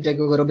also want to dig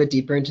a little bit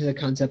deeper into the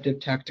concept of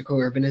tactical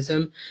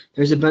urbanism,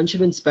 there's a bunch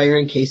of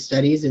inspiring case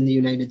studies in the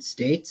United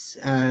States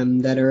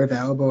that are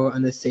available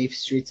on the Safe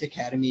Streets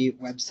Academy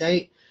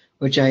website,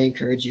 which I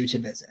encourage you to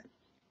visit.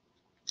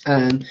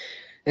 And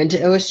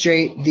to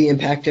illustrate the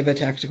impact of a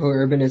tactical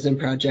urbanism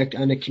project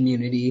on a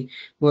community,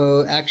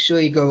 we'll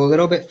actually go a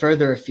little bit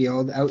further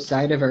afield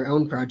outside of our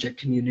own project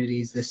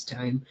communities this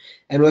time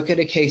and look at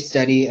a case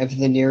study of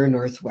the Near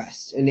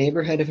Northwest, a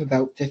neighborhood of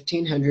about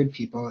 1,500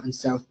 people in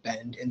South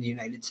Bend in the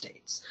United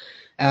States.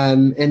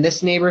 And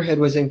this neighborhood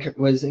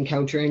was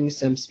encountering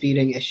some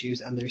speeding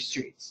issues on their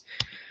streets.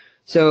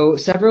 So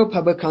several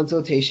public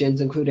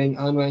consultations, including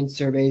online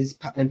surveys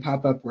and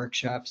pop-up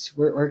workshops,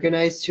 were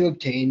organized to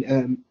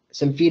obtain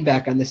some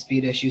feedback on the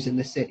speed issues in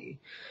the city.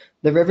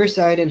 The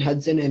Riverside and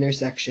Hudson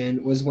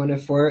intersection was one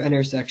of 4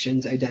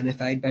 intersections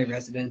identified by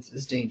residents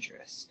as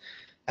dangerous.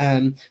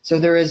 So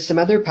there is some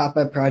other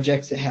pop-up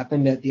projects that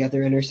happened at the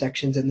other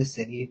intersections in the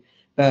city,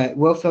 but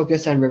we'll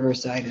focus on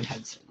Riverside and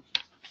Hudson.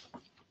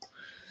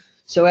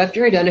 So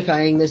after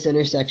identifying this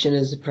intersection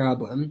as a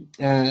problem,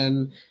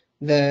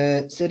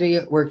 the city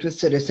worked with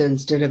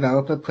citizens to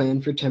develop a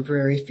plan for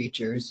temporary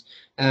features,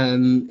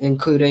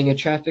 including a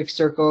traffic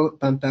circle,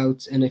 bump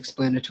outs, and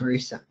explanatory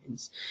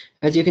signs.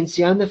 As you can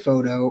see on the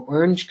photo,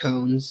 orange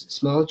cones,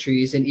 small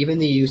trees, and even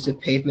the use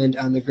of pavement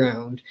on the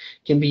ground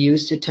can be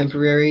used to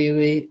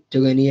temporarily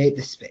delineate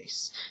the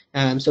space.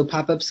 So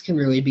pop-ups can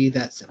really be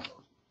that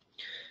simple.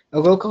 A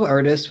local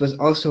artist was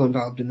also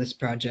involved in this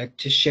project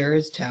to share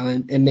his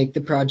talent and make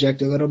the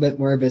project a little bit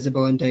more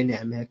visible and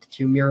dynamic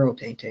through mural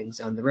paintings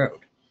on the road.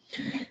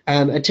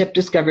 A tip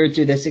discovered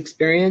through this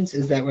experience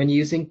is that when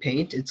using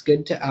paint, it's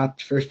good to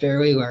opt for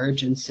fairly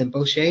large and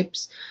simple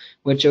shapes,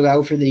 which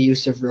allow for the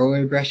use of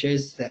roller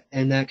brushes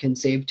and that can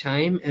save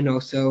time and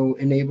also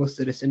enable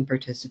citizen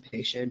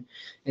participation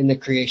in the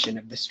creation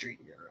of the street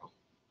mural.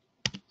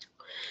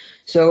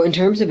 So in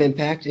terms of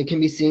impact, it can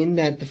be seen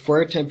that the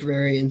 4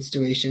 temporary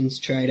installations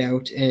tried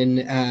out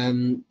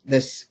in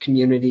this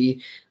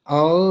community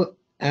all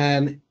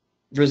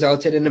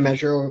resulted in a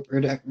measurable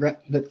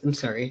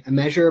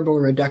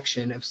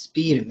reduction of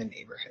speed in the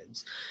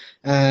neighborhoods,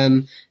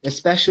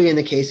 especially in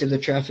the case of the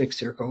traffic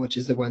circle, which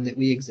is the one that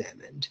we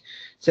examined.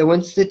 So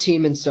once the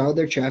team installed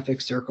their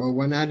traffic circle,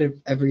 1 out of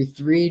every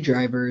 3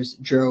 drivers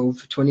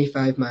drove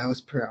 25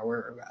 miles per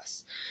hour or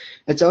less.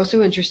 It's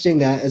also interesting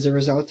that as a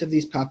result of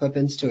these pop-up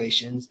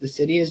installations, the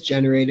city has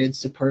generated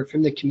support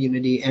from the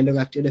community and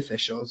elected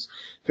officials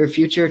for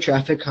future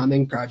traffic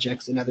calming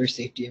projects and other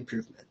safety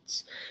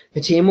improvements.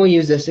 The team will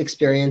use this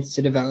experience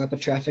to develop a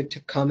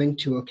traffic calming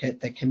toolkit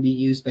that can be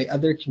used by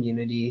other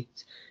communities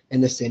in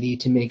the city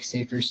to make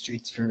safer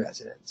streets for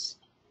residents.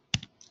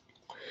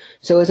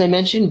 So as I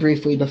mentioned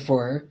briefly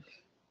before,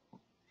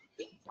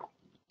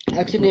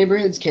 Active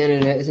Neighbourhoods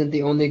Canada isn't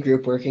the only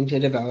group working to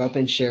develop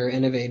and share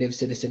innovative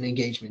citizen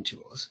engagement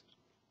tools.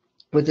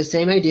 With the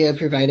same idea of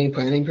providing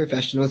planning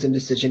professionals and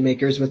decision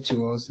makers with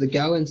tools, the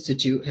Gell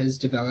Institute has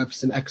developed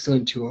some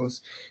excellent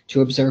tools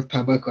to observe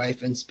public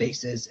life and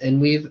spaces, and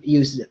we've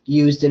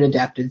used and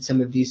adapted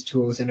some of these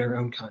tools in our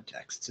own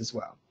contexts as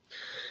well.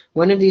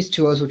 One of these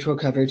tools, which we'll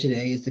cover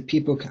today, is the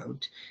people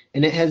count,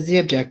 and it has the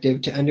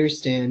objective to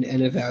understand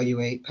and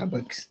evaluate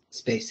public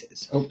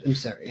spaces. Oh, I'm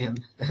sorry.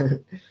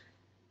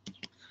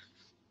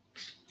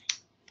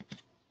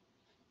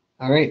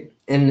 All right,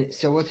 and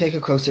so we'll take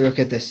a closer look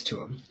at this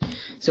tool.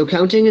 So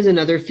counting is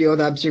another field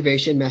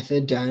observation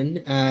method done,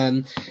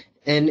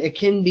 and it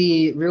can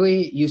be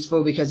really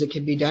useful because it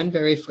can be done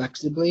very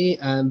flexibly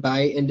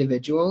by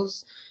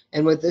individuals.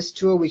 And with this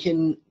tool, we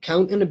can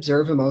count and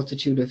observe a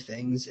multitude of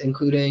things,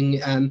 including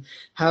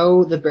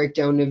how the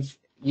breakdown of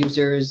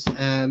users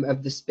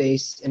of the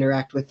space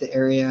interact with the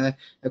area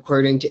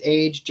according to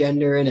age,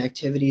 gender, and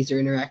activities or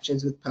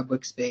interactions with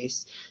public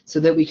space, so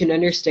that we can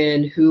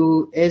understand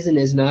who is and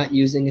is not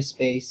using a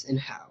space and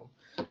how.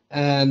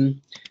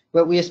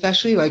 What we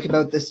especially like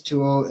about this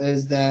tool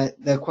is that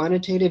the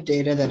quantitative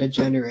data that it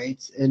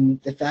generates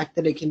and the fact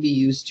that it can be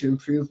used to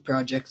improve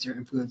projects or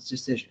influence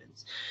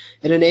decisions.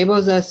 It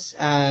enables us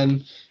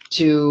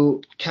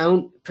to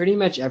count pretty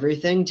much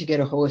everything to get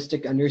a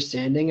holistic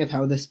understanding of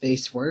how the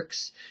space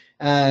works.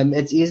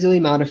 It's easily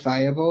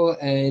modifiable,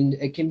 and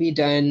it can be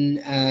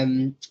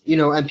done, you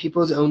know, on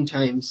people's own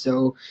time.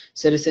 So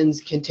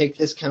citizens can take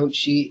this count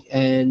sheet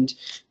and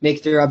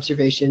make their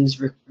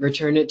observations,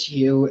 return it to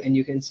you, and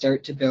you can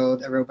start to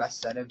build a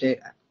robust set of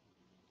data.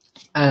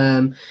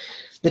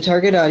 The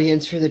target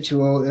audience for the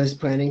tool is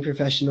planning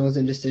professionals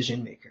and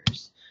decision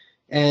makers.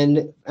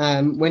 And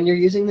when you're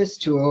using this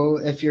tool,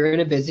 if you're in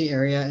a busy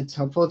area, it's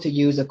helpful to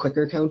use a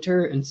clicker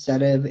counter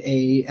instead of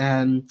a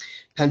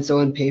pencil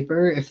and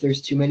paper if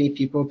there's too many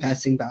people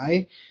passing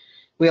by.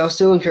 We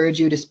also encourage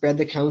you to spread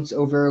the counts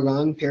over a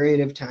long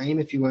period of time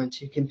if you want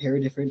to compare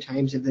different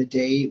times of the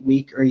day,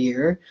 week, or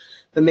year.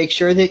 But make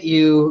sure that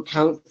you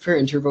count for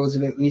intervals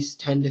of at least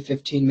 10 to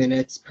 15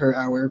 minutes per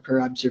hour per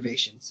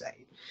observation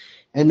site.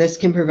 And this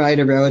can provide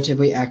a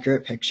relatively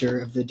accurate picture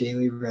of the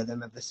daily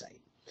rhythm of the site.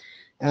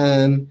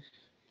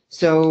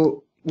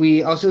 So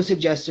we also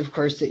suggest, of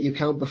course, that you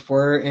count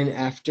before and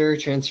after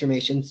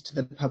transformations to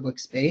the public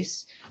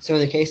space. So in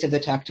the case of the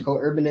tactical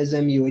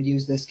urbanism, you would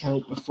use this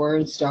count before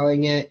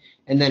installing it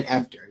and then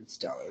after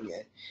installing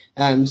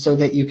it, so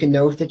that you can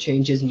know if the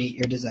changes meet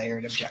your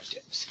desired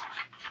objectives.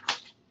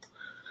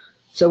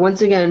 So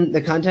once again, the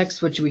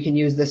contexts which we can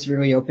use this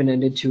really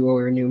open-ended tool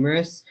are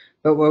numerous,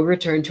 but we'll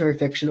return to our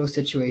fictional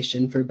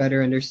situation for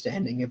better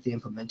understanding of the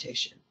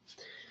implementation.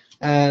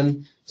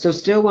 So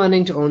still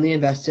wanting to only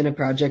invest in a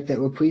project that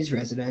will please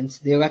residents,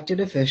 the elected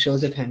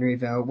officials of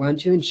Henryville want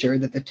to ensure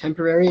that the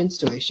temporary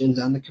installations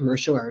on the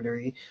commercial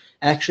artery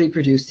actually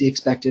produce the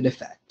expected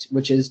effect,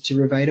 which is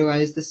to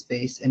revitalize the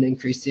space and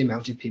increase the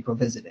amount of people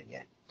visiting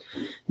it.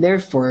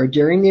 Therefore,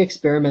 during the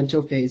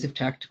experimental phase of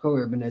tactical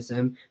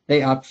urbanism,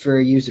 they opt for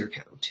a user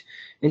count.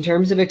 In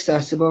terms of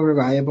accessible,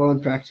 reliable, and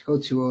practical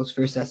tools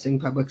for assessing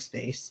public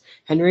space,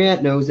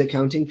 Henriette knows that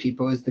counting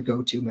people is the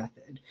go-to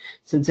method,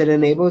 since it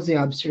enables the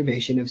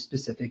observation of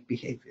specific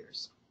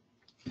behaviors.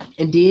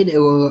 Indeed, it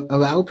will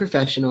allow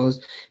professionals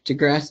to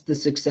grasp the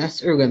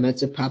success or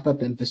limits of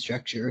pop-up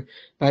infrastructure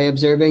by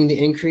observing the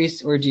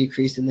increase or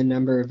decrease in the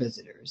number of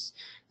visitors.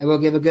 It will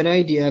give a good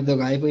idea of the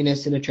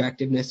liveliness and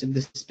attractiveness of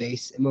the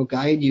space and will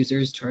guide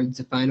users towards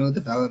the final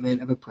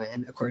development of a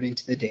plan according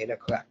to the data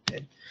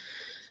collected.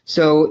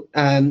 So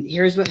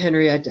here's what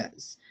Henriette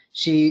does.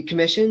 She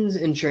commissions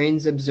and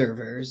trains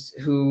observers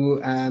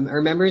who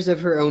are members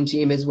of her own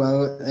team, as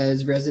well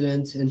as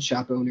residents and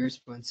shop owners,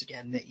 once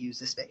again, that use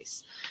the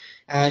space.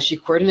 She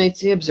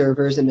coordinates the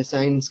observers and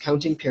assigns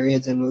counting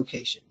periods and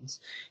locations.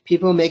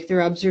 People make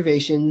their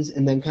observations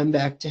and then come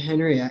back to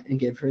Henriette and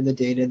give her the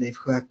data they've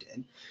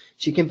collected.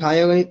 She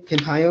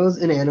compiles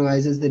and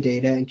analyzes the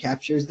data and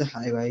captures the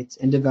highlights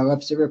and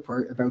develops a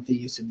report about the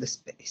use of the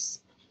space.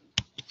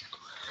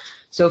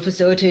 So a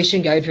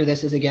facilitation guide for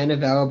this is again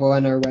available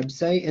on our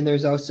website, and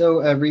there's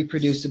also a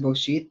reproducible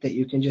sheet that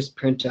you can just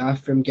print off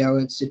from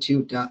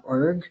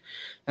gallinstitute.org,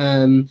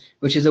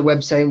 which is a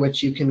website in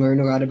which you can learn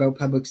a lot about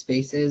public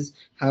spaces,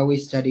 how we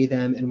study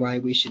them, and why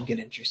we should get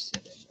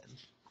interested in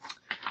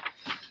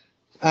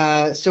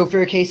them. So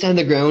for a case on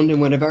the ground in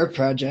one of our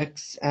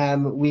projects,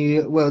 we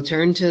will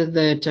turn to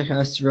the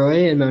Terrasse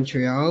Roy in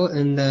Montreal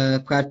and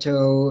the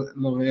Plateau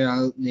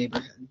Montreal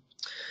neighborhood.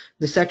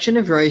 The section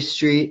of Roy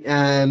Street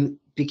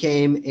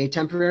became a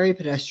temporary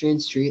pedestrian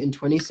street in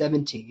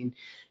 2017,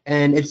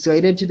 and it's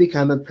slated to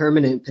become a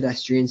permanent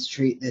pedestrian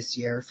street this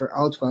year for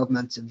all 12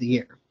 months of the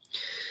year.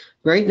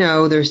 Right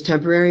now, there's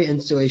temporary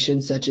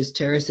installations such as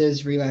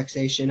terraces,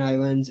 relaxation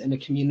islands, and a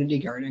community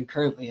garden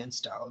currently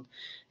installed,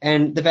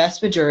 and the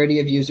vast majority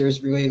of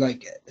users really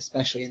like it,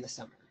 especially in the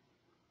summer.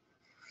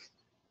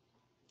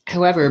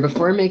 However,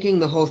 before making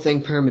the whole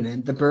thing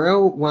permanent, the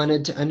borough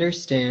wanted to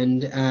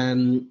understand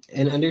and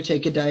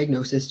undertake a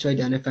diagnosis to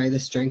identify the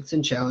strengths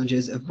and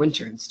challenges of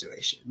winter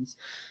installations.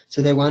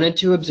 So they wanted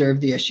to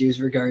observe the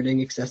issues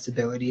regarding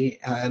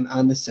accessibility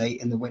on the site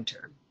in the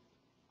winter.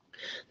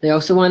 They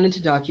also wanted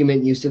to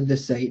document use of the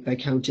site by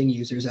counting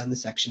users on the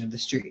section of the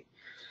street.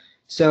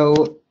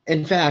 So,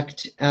 in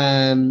fact,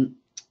 in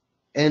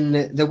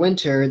the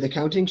winter, the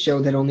counting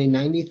showed that only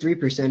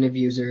 93% of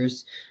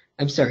users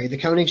the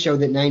counting showed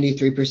that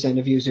 93%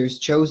 of users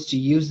chose to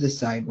use the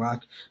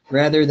sidewalk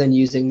rather than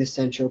using the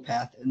central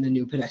path in the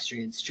new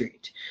pedestrian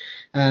street.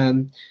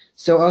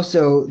 So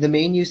also, the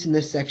main use in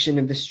this section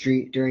of the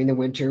street during the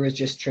winter was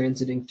just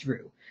transiting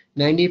through.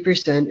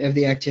 90% of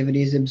the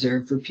activities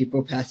observed were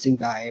people passing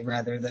by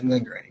rather than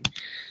lingering.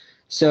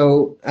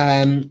 So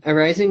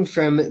arising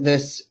from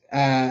this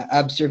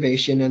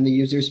observation on the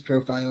user's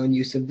profile and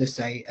use of the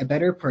site, a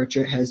better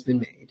portrait has been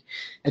made.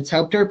 It's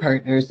helped our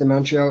partners, the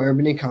Montreal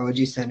Urban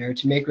Ecology Centre,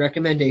 to make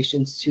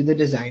recommendations to the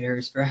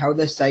designers for how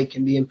the site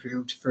can be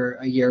improved for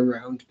a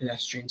year-round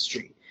pedestrian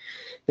street.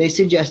 They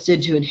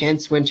suggested to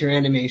enhance winter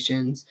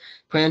animations,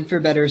 plan for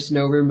better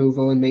snow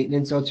removal and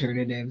maintenance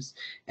alternatives,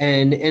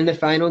 and in the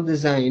final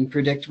design,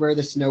 predict where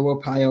the snow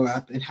will pile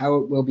up and how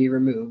it will be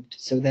removed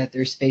so that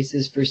there's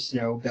spaces for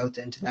snow built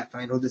into that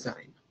final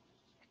design.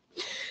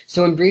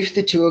 So in brief,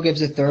 the tool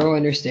gives a thorough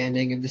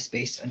understanding of the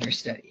space under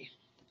study.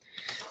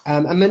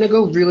 I'm going to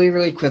go really,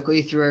 really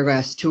quickly through our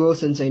last tool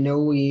since I know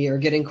we are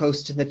getting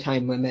close to the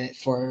time limit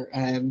for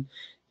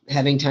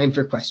having time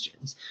for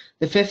questions.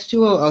 The fifth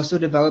tool, also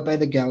developed by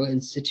the Gell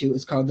Institute,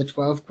 is called the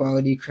 12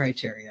 Quality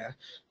Criteria,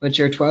 which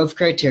are 12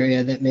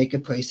 criteria that make a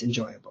place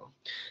enjoyable.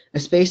 A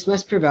space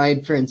must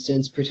provide, for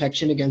instance,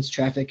 protection against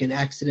traffic and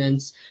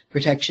accidents,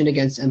 protection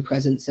against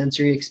unpleasant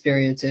sensory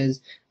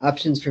experiences,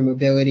 options for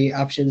mobility,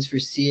 options for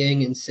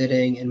seeing and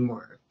sitting, and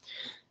more.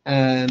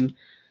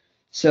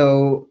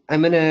 So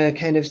I'm going to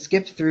kind of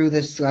skip through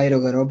this slide a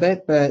little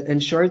bit, but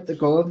in short, the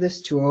goal of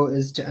this tool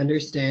is to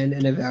understand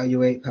and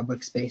evaluate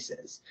public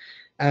spaces.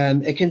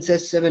 It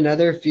consists of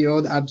another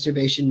field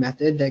observation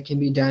method that can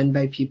be done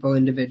by people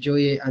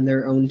individually on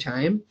their own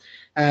time,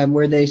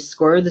 where they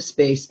score the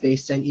space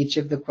based on each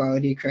of the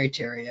quality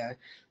criteria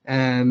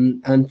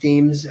on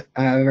themes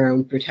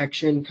around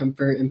protection,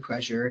 comfort, and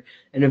pleasure,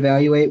 and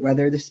evaluate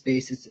whether the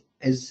space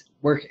is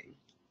working.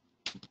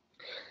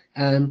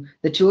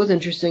 The tool is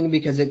interesting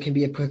because it can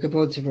be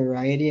applicable to a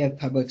variety of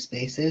public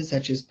spaces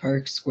such as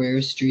parks,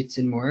 squares, streets,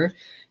 and more.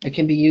 It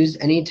can be used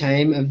any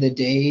time of the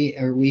day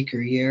or week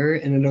or year,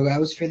 and it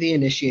allows for the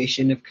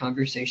initiation of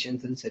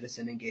conversations and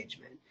citizen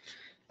engagement.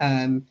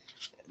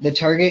 The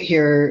target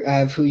here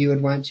of who you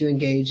would want to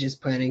engage is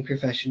planning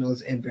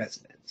professionals and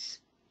residents.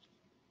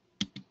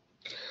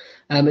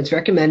 It's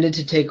recommended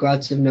to take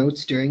lots of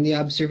notes during the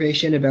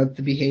observation about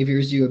the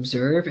behaviors you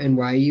observe and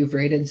why you've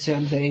rated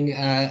something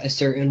a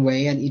certain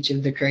way on each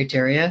of the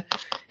criteria,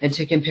 and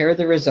to compare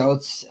the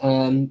results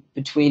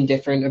between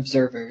different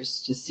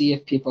observers to see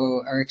if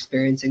people are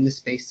experiencing the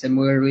space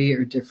similarly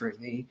or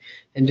differently,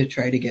 and to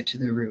try to get to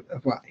the root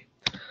of why.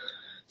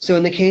 So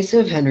in the case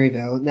of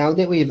Henryville, now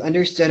that we've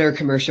understood our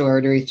commercial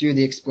artery through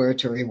the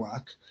exploratory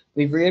walk,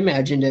 we've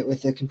reimagined it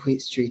with a complete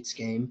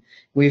streetscape.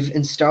 We've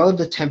installed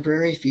the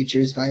temporary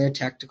features via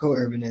tactical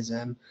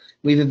urbanism.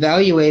 We've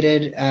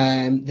evaluated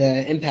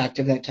the impact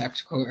of that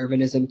tactical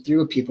urbanism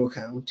through a people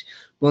count.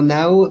 We'll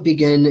now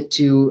begin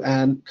to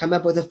come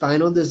up with a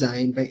final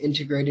design by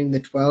integrating the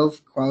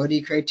 12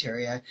 quality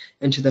criteria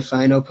into the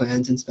final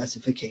plans and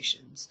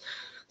specifications.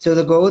 So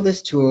the goal of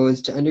this tool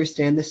is to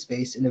understand the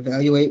space and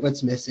evaluate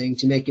what's missing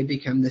to make it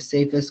become the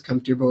safest,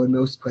 comfortable, and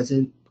most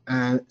pleasant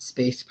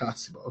space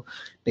possible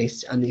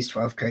based on these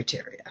 12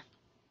 criteria.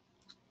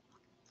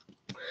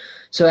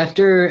 So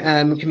after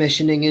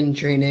commissioning and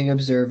training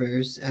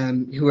observers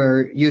who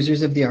are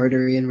users of the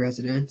artery and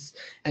residents,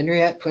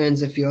 Henriette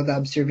plans a field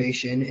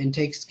observation and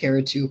takes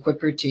care to equip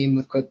her team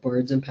with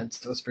clipboards and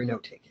pencils for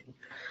note-taking.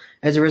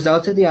 As a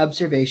result of the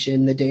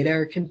observation, the data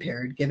are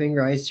compared, giving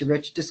rise to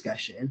rich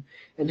discussion,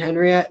 and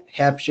Henriette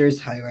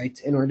captures highlights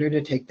in order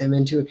to take them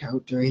into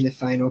account during the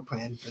final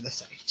plan for the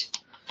site.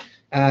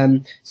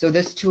 So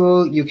this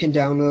tool you can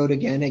download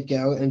again at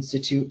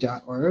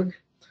gallinstitute.org.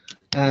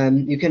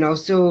 You can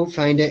also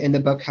find it in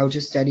the book How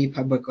to Study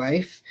Public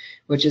Life,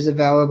 which is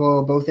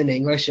available both in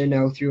English and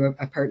now through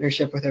a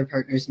partnership with our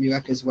partners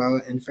MUAC as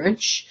well in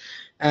French.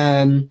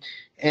 And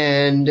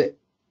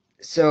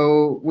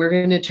so we're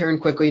going to turn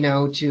quickly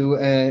now to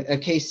a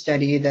case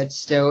study that's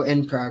still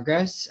in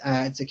progress.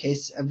 It's a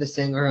case of the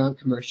Saint Laurent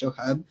Commercial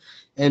Hub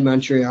in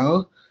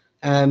Montreal.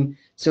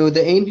 So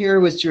the aim here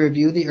was to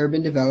review the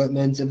urban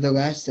developments of the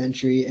last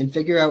century and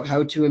figure out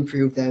how to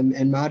improve them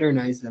and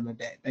modernize them a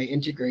bit by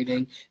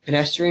integrating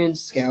pedestrian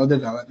scale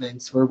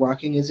developments where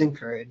walking is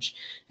encouraged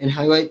and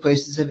highlight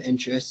places of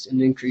interest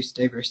and increase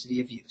diversity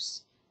of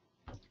use.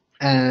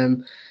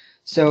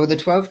 So the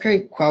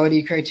 12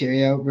 quality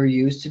criteria were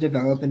used to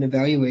develop an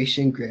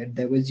evaluation grid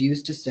that was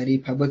used to study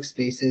public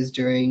spaces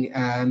during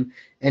an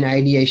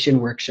ideation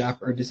workshop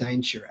or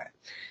design charrette.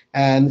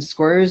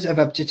 Scores of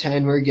up to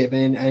 10 were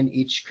given on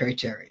each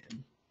criterion.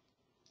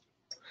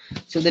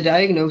 So the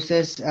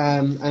diagnosis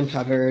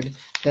uncovered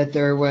that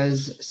there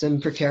was some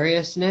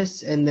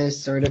precariousness in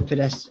this sort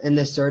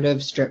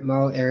of strip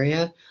mall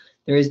area.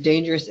 There is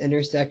dangerous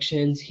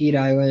intersections, heat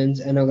islands,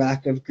 and a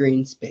lack of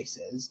green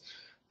spaces.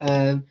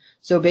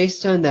 So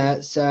based on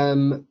that,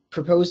 some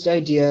proposed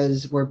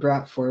ideas were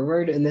brought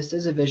forward, and this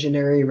is a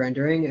visionary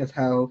rendering of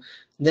how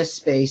this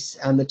space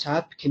on the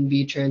top can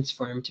be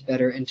transformed to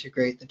better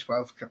integrate the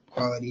 12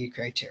 quality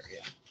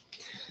criteria.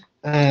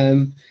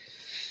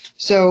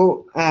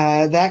 So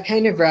that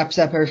kind of wraps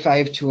up our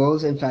 5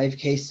 tools and 5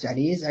 case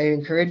studies. I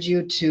encourage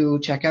you to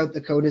check out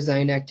the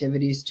co-design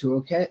activities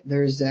toolkit.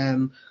 There's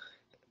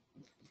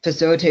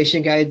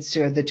facilitation guides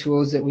to the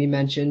tools that we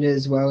mentioned,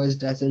 as well as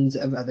dozens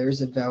of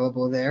others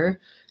available there,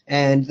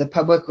 and the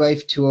public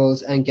life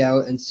tools on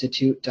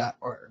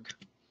galinstitute.org.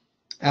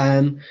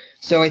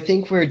 So I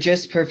think we're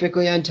just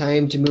perfectly on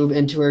time to move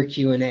into our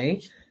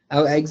Q&A.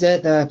 I'll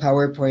exit the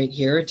PowerPoint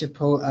here to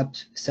pull up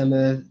some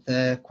of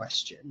the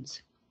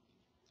questions.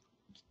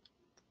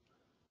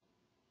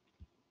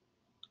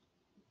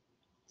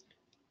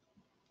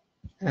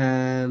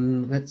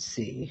 Let's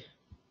see.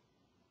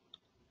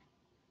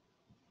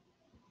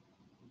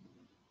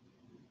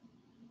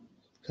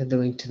 Got the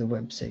link to the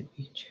website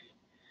page.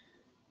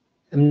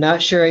 I'm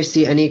not sure I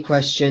see any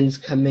questions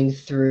coming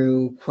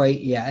through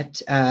quite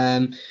yet.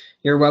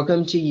 You're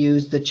welcome to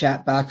use the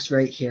chat box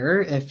right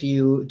here if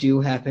you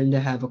do happen to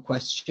have a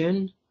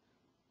question.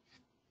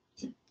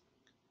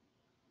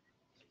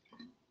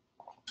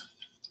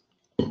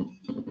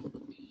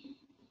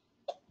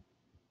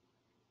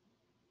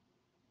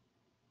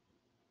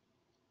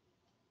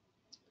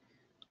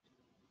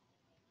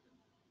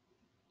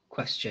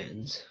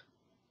 Questions.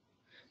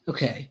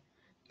 Okay.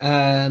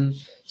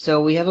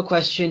 So we have a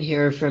question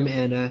here from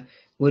Anna.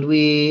 Would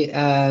we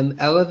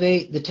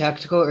elevate the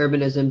tactical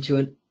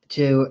urbanism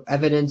to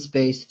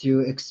evidence-based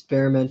through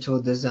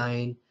experimental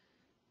design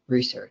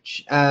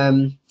research?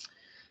 I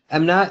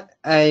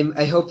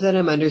hope that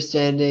I'm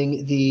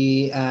understanding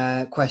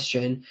the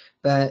question,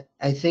 but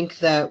I think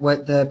that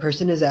what the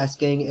person is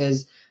asking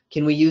is,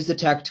 can we use the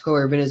tactical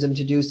urbanism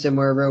to do some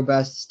more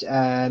robust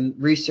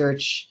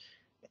research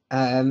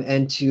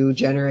and to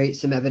generate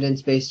some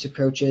evidence-based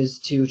approaches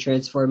to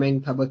transforming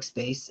public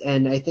space?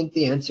 And I think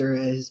the answer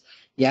is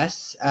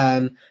yes.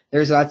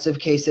 There's lots of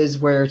cases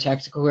where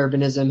tactical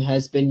urbanism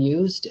has been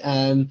used,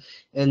 and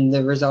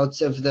the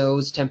results of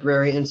those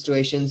temporary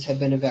installations have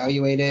been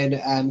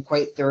evaluated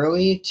quite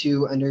thoroughly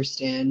to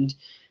understand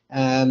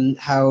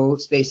how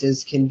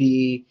spaces can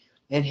be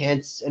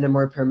enhanced in a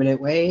more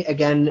permanent way.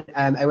 Again,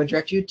 I would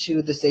direct you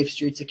to the Safe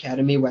Streets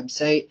Academy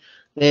website.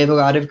 They have a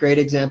lot of great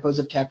examples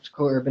of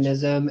tactical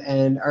urbanism,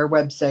 and our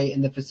website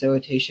and the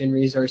facilitation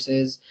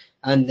resources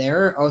on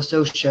there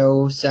also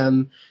show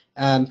some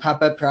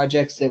pop-up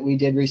projects that we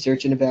did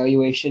research and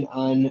evaluation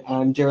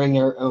on during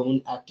our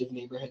own Active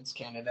Neighbourhoods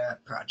Canada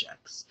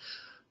projects.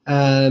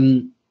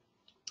 I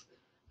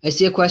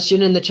see a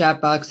question in the chat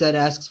box that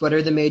asks, what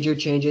are the major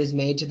changes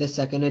made to the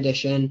second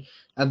edition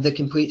of the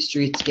Complete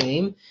Streets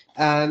game?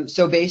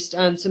 So based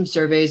on some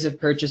surveys of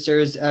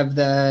purchasers of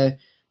the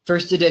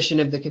first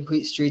edition of the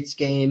Complete Streets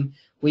game,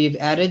 we've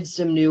added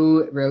some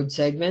new road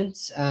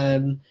segments.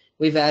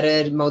 We've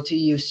added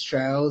multi-use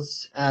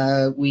trails.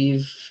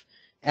 We've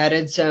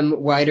added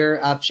some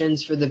wider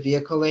options for the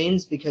vehicle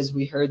lanes because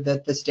we heard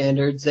that the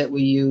standards that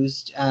we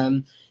used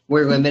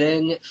were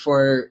limiting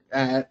for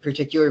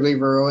particularly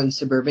rural and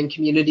suburban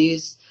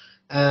communities.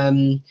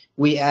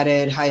 We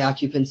added high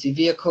occupancy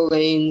vehicle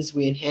lanes.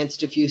 We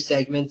enhanced a few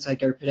segments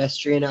like our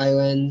pedestrian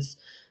islands.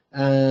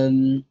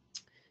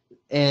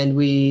 And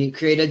we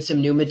created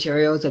some new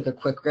materials like a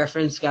quick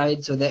reference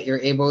guide so that you're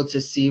able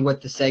to see what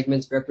the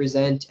segments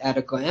represent at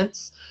a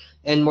glance.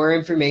 And more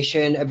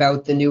information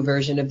about the new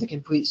version of the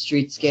Complete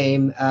Streets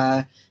game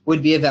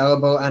would be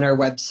available on our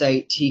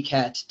website,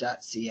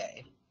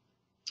 tcat.ca.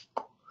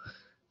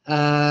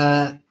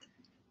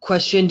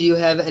 Question, do you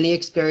have any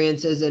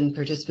experiences in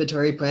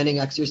participatory planning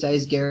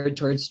exercise geared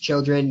towards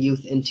children,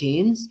 youth, and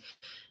teens?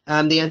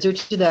 The answer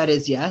to that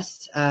is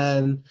yes.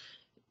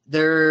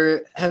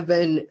 There have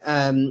been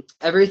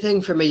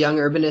everything from a young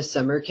urbanist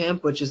summer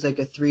camp, which is like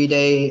a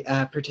 3-day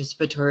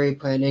participatory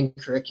planning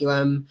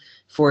curriculum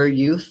for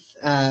youth,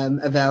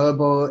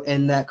 available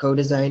in that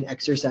co-design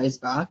exercise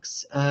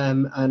box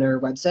on our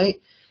website,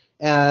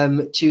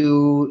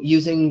 to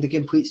using the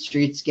Complete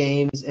Streets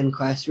games in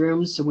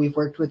classrooms. So we've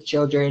worked with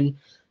children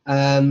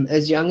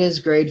as young as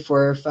grade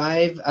 4 or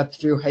 5 up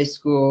through high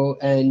school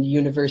and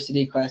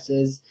university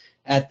classes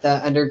at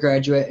the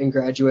undergraduate and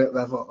graduate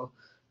level.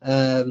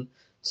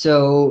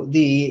 So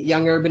the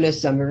Young Urbanist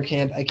Summer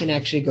Camp, I can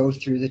actually go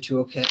through the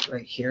toolkit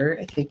right here.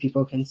 I think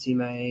people can see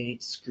my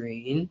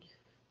screen.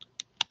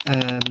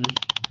 If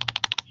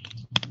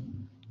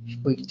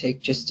we take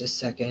just a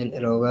second,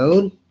 it'll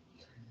load.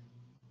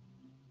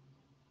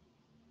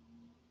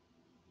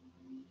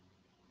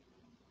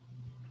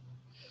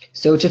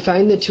 So to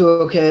find the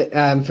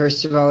toolkit,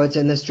 first of all, it's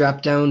in this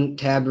drop-down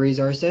tab,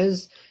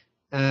 Resources.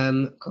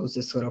 close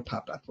this little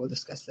pop-up. We'll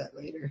discuss that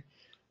later.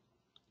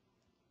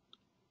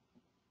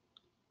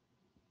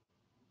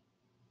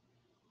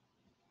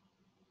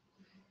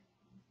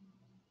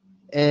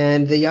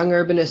 And the Young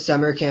Urbanist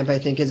Summer Camp, I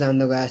think, is on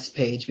the last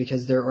page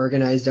because they're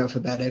organized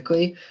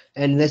alphabetically.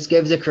 And this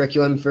gives a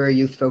curriculum for a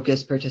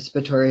youth-focused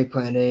participatory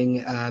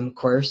planning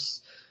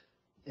course.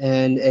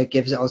 And it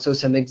gives also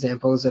some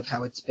examples of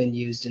how it's been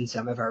used in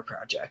some of our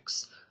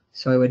projects.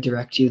 So I would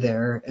direct you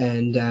there.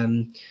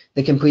 And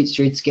the Complete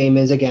Streets game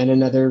is, again,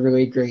 another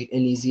really great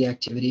and easy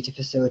activity to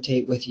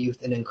facilitate with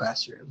youth and in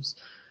classrooms.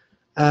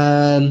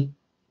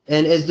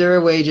 And is there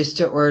a way just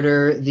to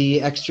order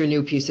the extra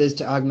new pieces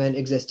to augment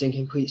existing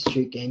Complete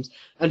Street games?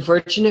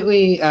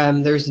 Unfortunately,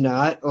 there's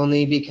not,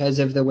 only because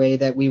of the way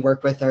that we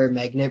work with our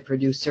magnet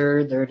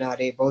producer. They're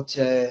not able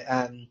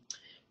to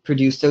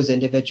produce those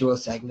individual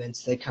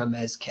segments. They come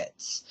as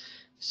kits.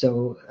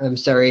 So I'm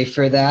sorry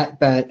for that,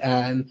 but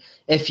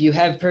if you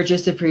have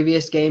purchased a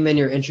previous game and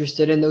you're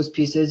interested in those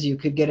pieces, you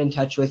could get in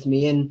touch with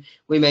me and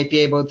we might be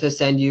able to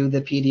send you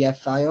the PDF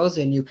files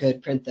and you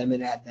could print them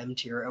and add them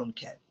to your own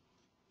kit.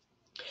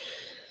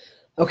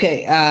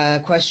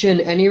 Okay, question,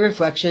 any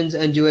reflections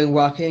on doing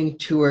walking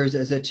tours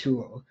as a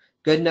tool?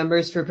 Good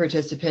numbers for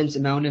participants,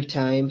 amount of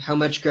time, how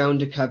much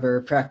ground to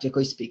cover,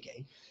 practically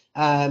speaking.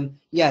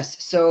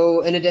 Yes,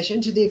 so in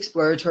addition to the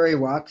exploratory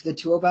walk, the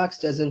toolbox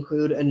does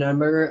include a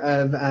number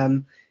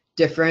of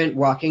different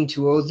walking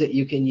tools that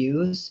you can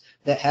use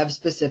that have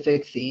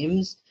specific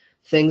themes.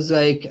 Things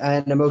like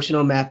an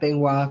emotional mapping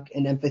walk,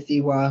 an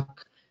empathy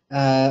walk,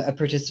 a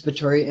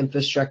participatory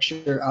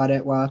infrastructure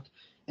audit walk.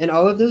 In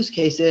all of those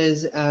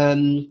cases,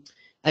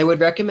 I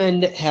would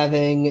recommend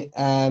having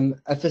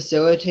a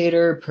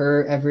facilitator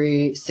per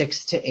every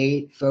 6 to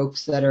 8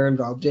 folks that are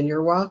involved in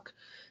your walk.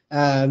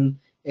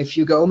 If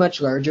you go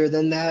much larger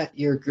than that,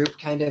 your group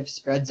kind of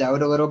spreads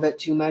out a little bit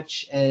too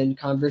much and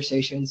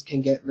conversations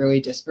can get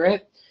really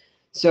disparate.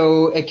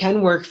 So it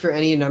can work for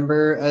any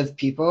number of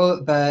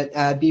people,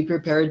 but be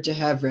prepared to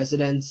have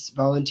residents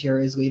volunteer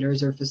as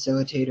leaders or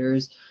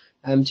facilitators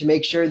to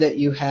make sure that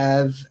you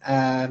have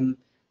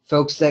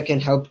folks that can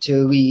help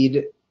to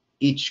lead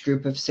each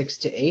group of 6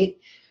 to 8.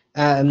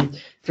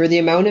 For the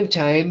amount of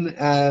time,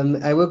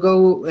 I will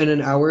go in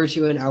an hour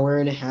to an hour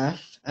and a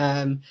half.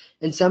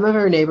 In some of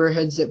our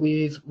neighborhoods that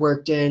we've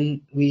worked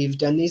in, we've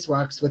done these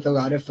walks with a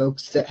lot of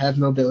folks that have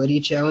mobility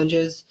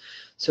challenges.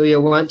 So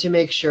you'll want to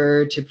make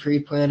sure to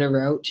pre-plan a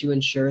route to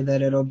ensure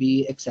that it'll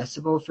be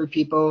accessible for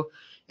people.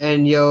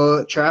 And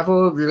you'll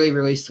travel really,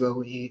 really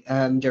slowly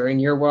during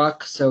your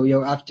walk. So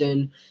you'll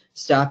often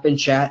stop and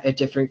chat at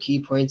different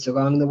key points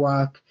along the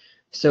walk.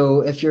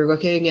 So if you're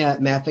looking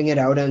at mapping it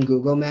out on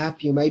Google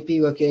Map, you might be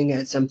looking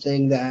at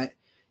something that,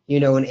 you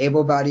know, an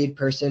able-bodied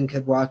person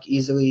could walk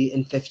easily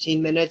in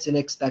 15 minutes and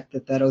expect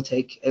that that'll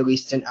take at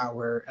least an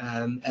hour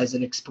as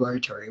an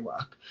exploratory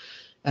walk.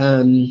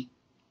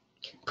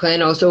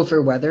 Plan also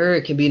for weather.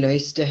 It can be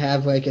nice to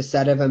have like a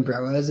set of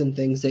umbrellas and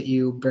things that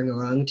you bring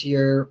along to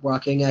your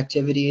walking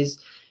activities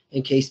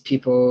in case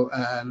people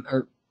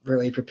aren't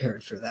really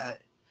prepared for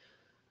that.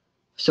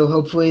 So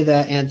hopefully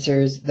that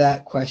answers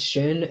that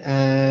question.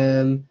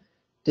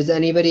 Does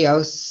anybody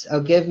else?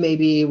 I'll give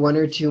maybe 1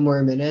 or 2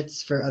 more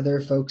minutes for other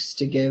folks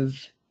to give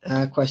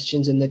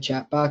questions in the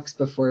chat box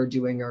before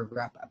doing our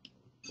wrap up.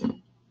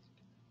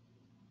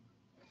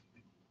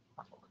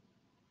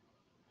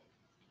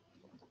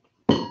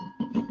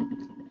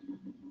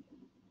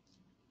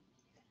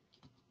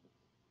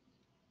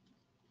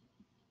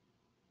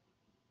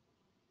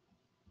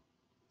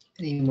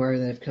 Any more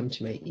that have come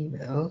to my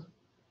email?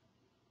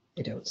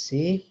 I don't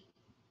see.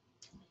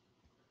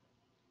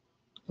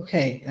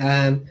 Okay,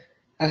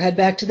 I'll head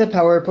back to the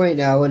PowerPoint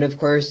now. And of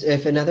course,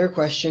 if another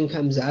question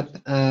comes up,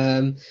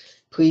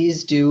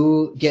 please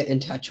do get in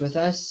touch with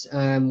us.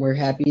 We're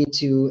happy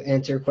to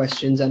answer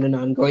questions on an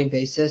ongoing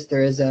basis.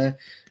 There is a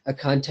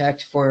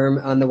contact form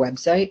on the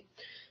website.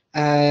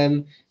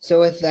 So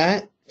with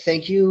that,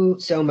 thank you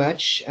so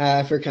much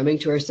for coming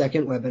to our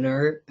second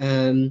webinar.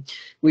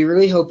 We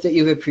really hope that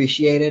you've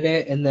appreciated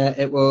it and that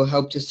it will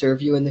help to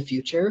serve you in the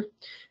future.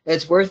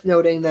 It's worth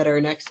noting that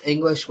our next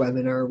English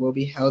webinar will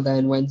be held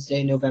on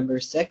Wednesday, November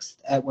 6th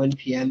at 1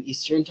 p.m.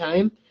 Eastern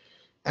Time.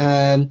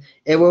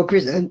 It will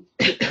present,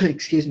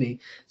 excuse me,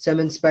 some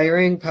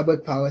inspiring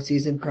public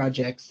policies and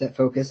projects that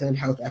focus on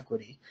health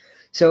equity.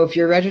 So if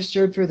you're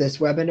registered for this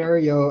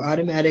webinar, you'll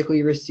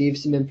automatically receive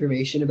some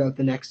information about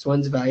the next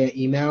ones via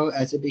email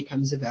as it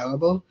becomes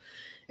available.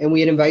 And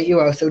we'd invite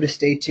you also to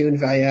stay tuned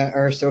via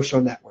our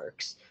social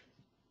networks.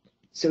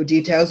 So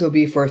details will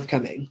be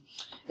forthcoming.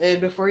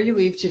 And before you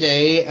leave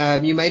today,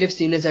 you might have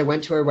seen as I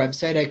went to our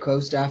website, I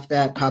closed off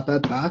that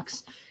pop-up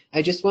box.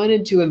 I just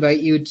wanted to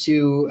invite you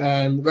to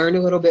learn a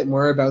little bit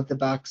more about the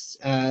box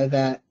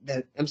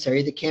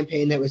the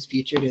campaign that was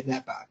featured in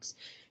that box.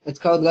 It's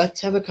called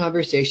Let's Have a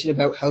Conversation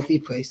About Healthy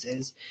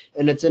Places,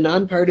 and it's a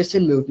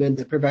nonpartisan movement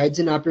that provides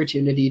an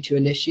opportunity to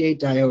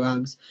initiate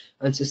dialogues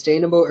on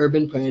sustainable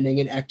urban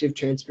planning and active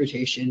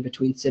transportation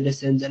between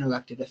citizens and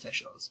elected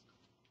officials.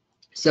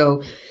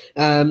 So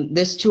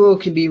this tool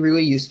can be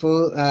really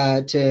useful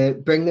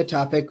to bring the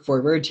topic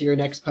forward to your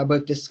next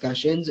public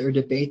discussions or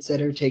debates that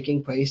are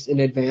taking place in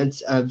advance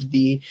of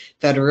the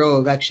federal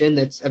election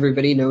that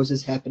everybody knows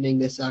is happening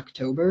this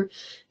October,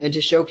 and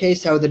to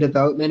showcase how the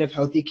development of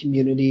healthy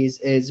communities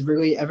is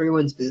really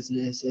everyone's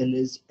business and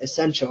is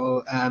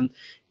essential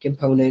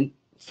component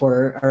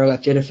for our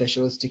elected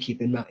officials to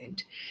keep in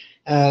mind.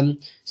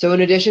 So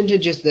in addition to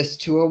just this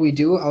tool, we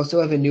do also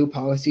have a new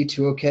policy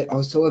toolkit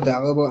also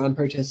available on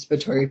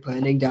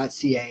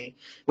participatoryplanning.ca,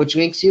 which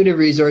links you to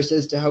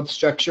resources to help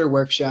structure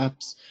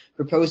workshops,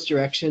 propose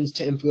directions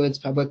to influence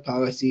public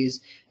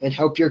policies, and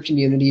help your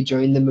community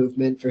join the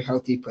movement for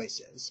healthy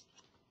places.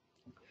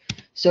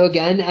 So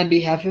again, on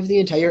behalf of the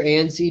entire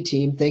ANC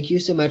team, thank you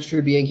so much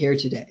for being here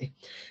today.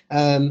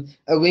 A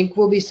link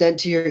will be sent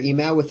to your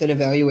email with an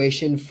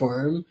evaluation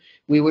form.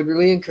 We would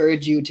really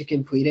encourage you to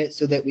complete it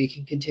so that we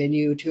can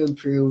continue to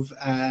improve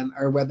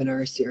our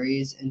webinar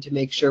series and to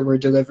make sure we're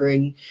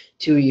delivering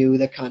to you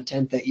the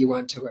content that you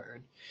want to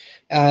learn.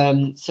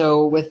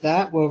 So with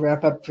that, we'll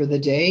wrap up for the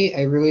day.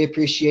 I really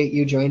appreciate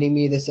you joining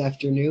me this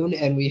afternoon,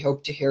 and we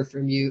hope to hear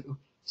from you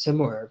some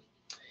more.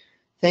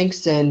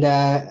 Thanks, and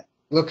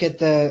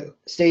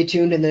stay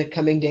tuned in the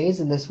coming days,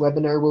 and this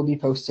webinar will be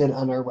posted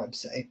on our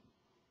website.